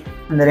 570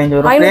 அந்த ரேஞ்ச்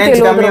வரும் ரேஞ்ச்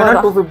கம்மியானா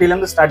 250 ல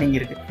இருந்து ஸ்டார்டிங்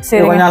இருக்கு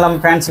இது கொஞ்சம் நம்ம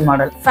ஃபேன்சி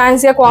மாடல்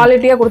ஃபேன்சியா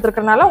குவாலிட்டியா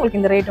கொடுத்திருக்கறனால உங்களுக்கு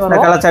இந்த ரேட்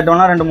வரும் கலர்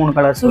செட்னா ரெண்டு மூணு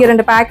கலர்ஸ் இங்க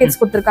ரெண்டு பேக்கேஜ்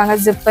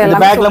கொடுத்திருக்காங்க ஜிப்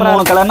எல்லாம் இந்த பேக்ல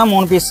மூணு கலர்னா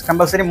மூணு பீஸ்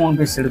கம்பல்சரி மூணு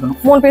பீஸ் எடுக்கணும்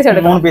மூணு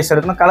பீஸ்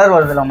எடுக்கணும் கலர்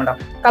வருதுல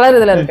மேடம் கலர்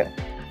இதுல இருக்கு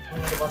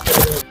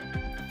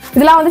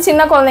இதெல்லாம் வந்து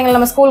சின்ன குழந்தைங்க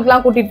நம்ம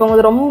ஸ்கூலுக்குலாம் கூட்டிட்டு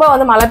போகும்போது ரொம்ப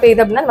வந்து மழை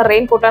பெய்யுது அப்படின்னா நம்ம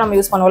ரெயின் கோட்டா நம்ம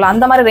யூஸ் பண்ணுவோம்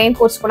அந்த மாதிரி ரெயின்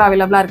கோட்ஸ் கூட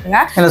அவைலபிளா இருக்குங்க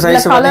இந்த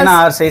சைஸ் பாத்தீங்கன்னா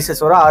 6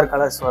 சைஸஸ் வரும் 6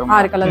 கலர்ஸ் வரும்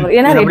 6 கலர் வரும்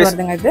என்ன ரேட்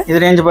வருதுங்க இது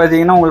ரேஞ்ச்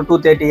பாத்தீங்கன்னா உங்களுக்கு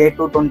 238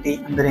 220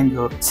 அந்த ரேஞ்ச்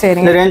வரும்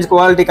சரி இந்த ரேஞ்ச்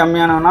குவாலிட்டி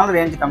கம்மியானனால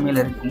ரேஞ்ச்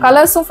கம்மியில இருக்கு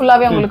கலர்ஸும்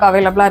ஃபுல்லாவே உங்களுக்கு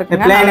அவைலபிளா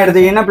இருக்குங்க ப்ளைன்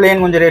எடுத்தீங்கன்னா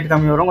ப்ளைன் கொஞ்சம் ரேட்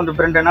கம்மி வரும் கொஞ்சம்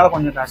பிரிண்ட்னால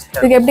கொஞ்சம் காஸ்ட்லி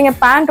இதுக்கு எப்படிங்க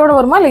பேண்டோட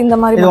வருமா இல்ல இந்த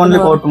மாதிரி இது ஒன்லி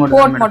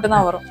கோட் மட்டும்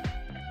தான் வரும்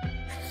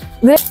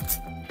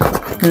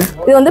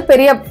இது வந்து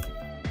பெரிய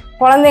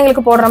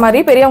குழந்தைங்களுக்கு போடுற மாதிரி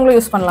பெரியவங்களும்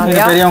யூஸ் பண்ணலாம்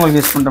இல்லையா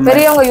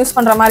பெரியவங்க யூஸ்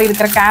பண்ற மாதிரி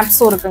இருக்கிற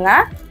கேப்ஸும் இருக்குங்க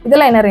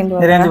இதெல்லாம் என்ன ரேஞ்ச்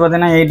வரும் ரேஞ்ச்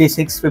பாத்தீங்கன்னா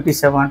 86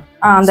 57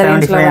 அந்த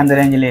ரேஞ்ச்ல அந்த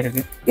ரேஞ்சில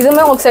இருக்கு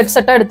இதுமே உங்களுக்கு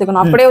செட்டா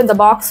எடுத்துக்கணும் அப்படியே இந்த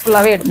பாக்ஸ்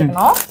ஃபுல்லாவே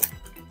எடுத்துக்கணும்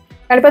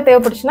கண்டிப்பா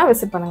தேவைப்பட்டுச்சுன்னா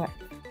விசிட் பண்ணுங்க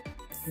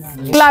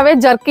ஃபுல்லாவே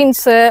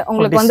ஜர்க்கின்ஸ்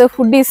உங்களுக்கு வந்து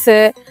ஃபுட்டிஸ்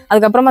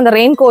அதுக்கப்புறம் அந்த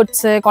ரெயின்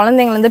கோட்ஸ்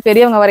குழந்தைங்க இருந்து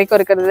பெரியவங்க வரைக்கும்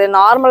இருக்கிறது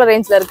நார்மல்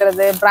ரேஞ்ச்ல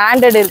இருக்கிறது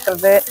பிராண்டட்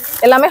இருக்கிறது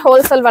எல்லாமே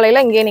ஹோல்சேல்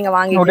விலையில இங்கே நீங்க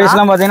வாங்கிக்கலாம்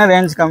நோட்டீஸ்லாம் பாத்தீங்கன்னா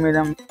ரேஞ்ச் கம்மி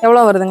தான்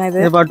எவ்வளவு வருதுங்க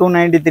இது இப்போ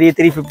 293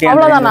 350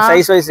 அவ்வளவுதானா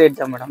சைஸ் வைஸ் ரேட்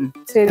தான் மேடம்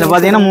இதுல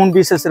பாத்தீங்கன்னா மூணு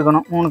பீசஸ்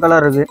இருக்கணும் மூணு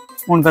கலர் இருக்கு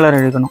மூணு கலர்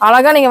எடுக்கணும்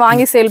அழகா நீங்க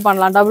வாங்கி சேல்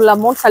பண்ணலாம் டபுள்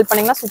அமௌண்ட் செல்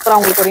பண்ணீங்கன்னா சூப்பரா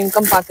உங்களுக்கு ஒரு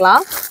இன்கம்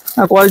பார்க்கலாம்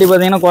குவாலிட்டி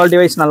பாத்தீங்கன்னா குவாலிட்டி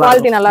வைஸ்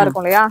நல்லா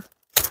இருக்கும் இல்லையா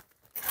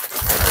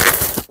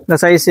இந்த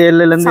சைஸ் L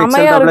ல இருந்து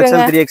XL டபுள் XL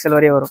 3XL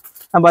வரை வரும்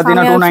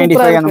பாத்தீங்கன்னா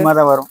 295 அந்த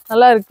மாதிரி வரும்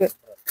நல்லா இருக்கு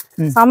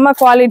செம்ம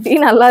குவாலிட்டி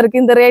நல்லா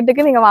இருக்கு இந்த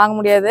ரேட்டுக்கு நீங்க வாங்க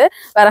முடியாது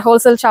வேற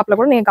ஹோல்சேல் ஷாப்ல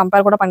கூட நீங்க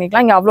கம்பேர் கூட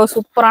பண்ணிக்கலாம் இங்க அவ்வளவு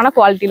சூப்பரான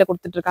குவாலிட்டியில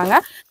கொடுத்துட்டு இருக்காங்க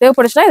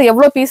தேவைப்படுச்சுன்னா இது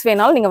எவ்வளவு பீஸ்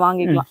வேணாலும் நீங்க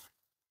வாங்கிக்கலாம்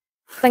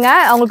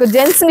உங்களுக்கு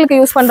ஜென்ட்ஸ்ங்களுக்கு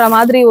யூஸ் பண்ற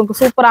மாதிரி உங்களுக்கு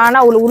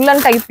சூப்பரான ஒரு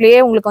உள்ளன் டைப்லயே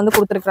உங்களுக்கு வந்து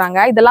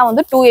கொடுத்துருக்காங்க இதெல்லாம்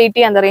வந்து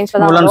 280 அந்த ரேஞ்ச்ல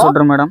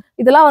தான் வரும்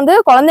இதெல்லாம் வந்து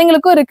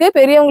குழந்தைங்களுக்கும் இருக்கு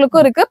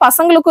பெரியவங்களுக்கும் இருக்கு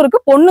பசங்களுக்கும்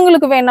இருக்கு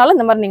பொண்ணுங்களுக்கு வேணாலும்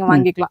இந்த மாதிரி நீங்க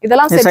வாங்கிக்கலாம்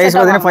இதெல்லாம் சைஸ்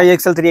பாத்தீங்கன்னா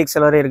 5XL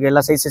 3XL வரை இருக்கு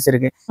எல்லா சைஸஸ்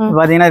இருக்கு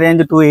பாத்தீங்கன்னா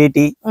ரேஞ்ச்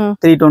 280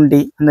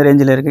 320 அந்த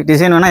ரேஞ்சில இருக்கு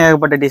டிசைன் வேணா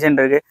ஏகப்பட்ட டிசைன்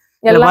இருக்கு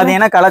இதுல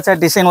பாத்தீங்கன்னா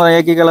கலர் டிசைன்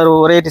ஏகி கலர்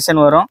ஒரே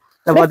டிசைன் வரும்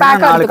இதுல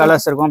பாத்தீங்கன்னா 4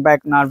 கலர்ஸ் இருக்கும்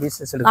பேக் 4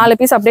 பீசஸ் இருக்கு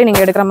 4 பீஸ் அப்படியே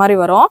நீங்க எடுக்கிற மாதிரி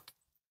வரும்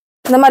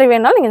இந்த மாதிரி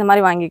வேணாலும் நீங்க இந்த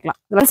மாதிரி வாங்கிக்கலாம்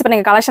இப்போ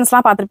நீங்க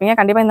கலெக்ஷன்ஸ்லாம் பார்த்துருப்பீங்க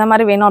கண்டிப்பா இந்த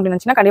மாதிரி வேணும்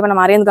அப்படின்னு கண்டிப்பா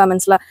நம்ம அரியன்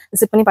கார்மெண்ட்ஸ்ல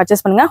விசிட் பண்ணி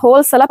பர்ச்சேஸ் பண்ணுங்க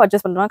ஹோல்சேலா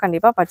பர்ச்சேஸ் பண்றவங்க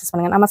கண்டிப்பா பர்ச்சேஸ்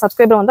பண்ணுங்க நம்ம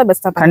சப்ஸ்கிரைபர் வந்து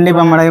பெஸ்டா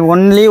கண்டிப்பா மேடம்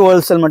ஒன்லி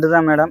ஹோல்சேல் மட்டும்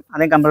தான் மேடம்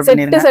அதே கம்பேர்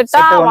பண்ணிருங்க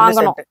செட்டா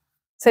வாங்கணும்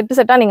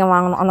செட்டா நீங்க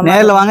வாங்கணும் அந்த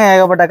நேர்ல வாங்க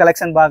ஏகப்பட்ட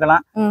கலெக்ஷன்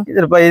பார்க்கலாம் இது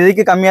இப்ப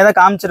இதுக்கு கம்மியா தான்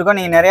காமிச்சிருக்கோம்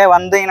நீங்க நிறைய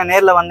வந்தீங்கன்னா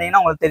நேர்ல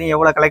வந்தீங்கன்னா உங்களுக்கு தெரியும்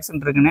எவ்வளவு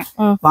கலெக்ஷன் இருக்குன்னு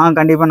வாங்க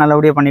கண்டிப்பா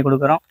நல்லபடியா பண்ணி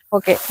கொடுக்குறோம்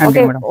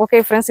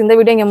ஓகே ஃப்ரெண்ட்ஸ் இந்த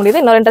வீடியோ இங்க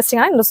முடியுது இன்னொரு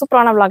இன்ட்ரெஸ்டிங்கான இந்த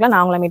சூப்பரான vlogல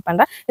நான் உங்களை மீட்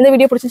பண்றேன் இந்த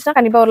வீடியோ பிடிச்சிருந்தா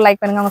கண்டிப்பா ஒரு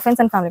லைக் பண்ணுங்க உங்க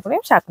ஃப்ரெண்ட்ஸ் அண்ட் ஃபேமிலி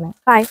கூட ஷேர் பண்ணுங்க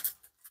பாய்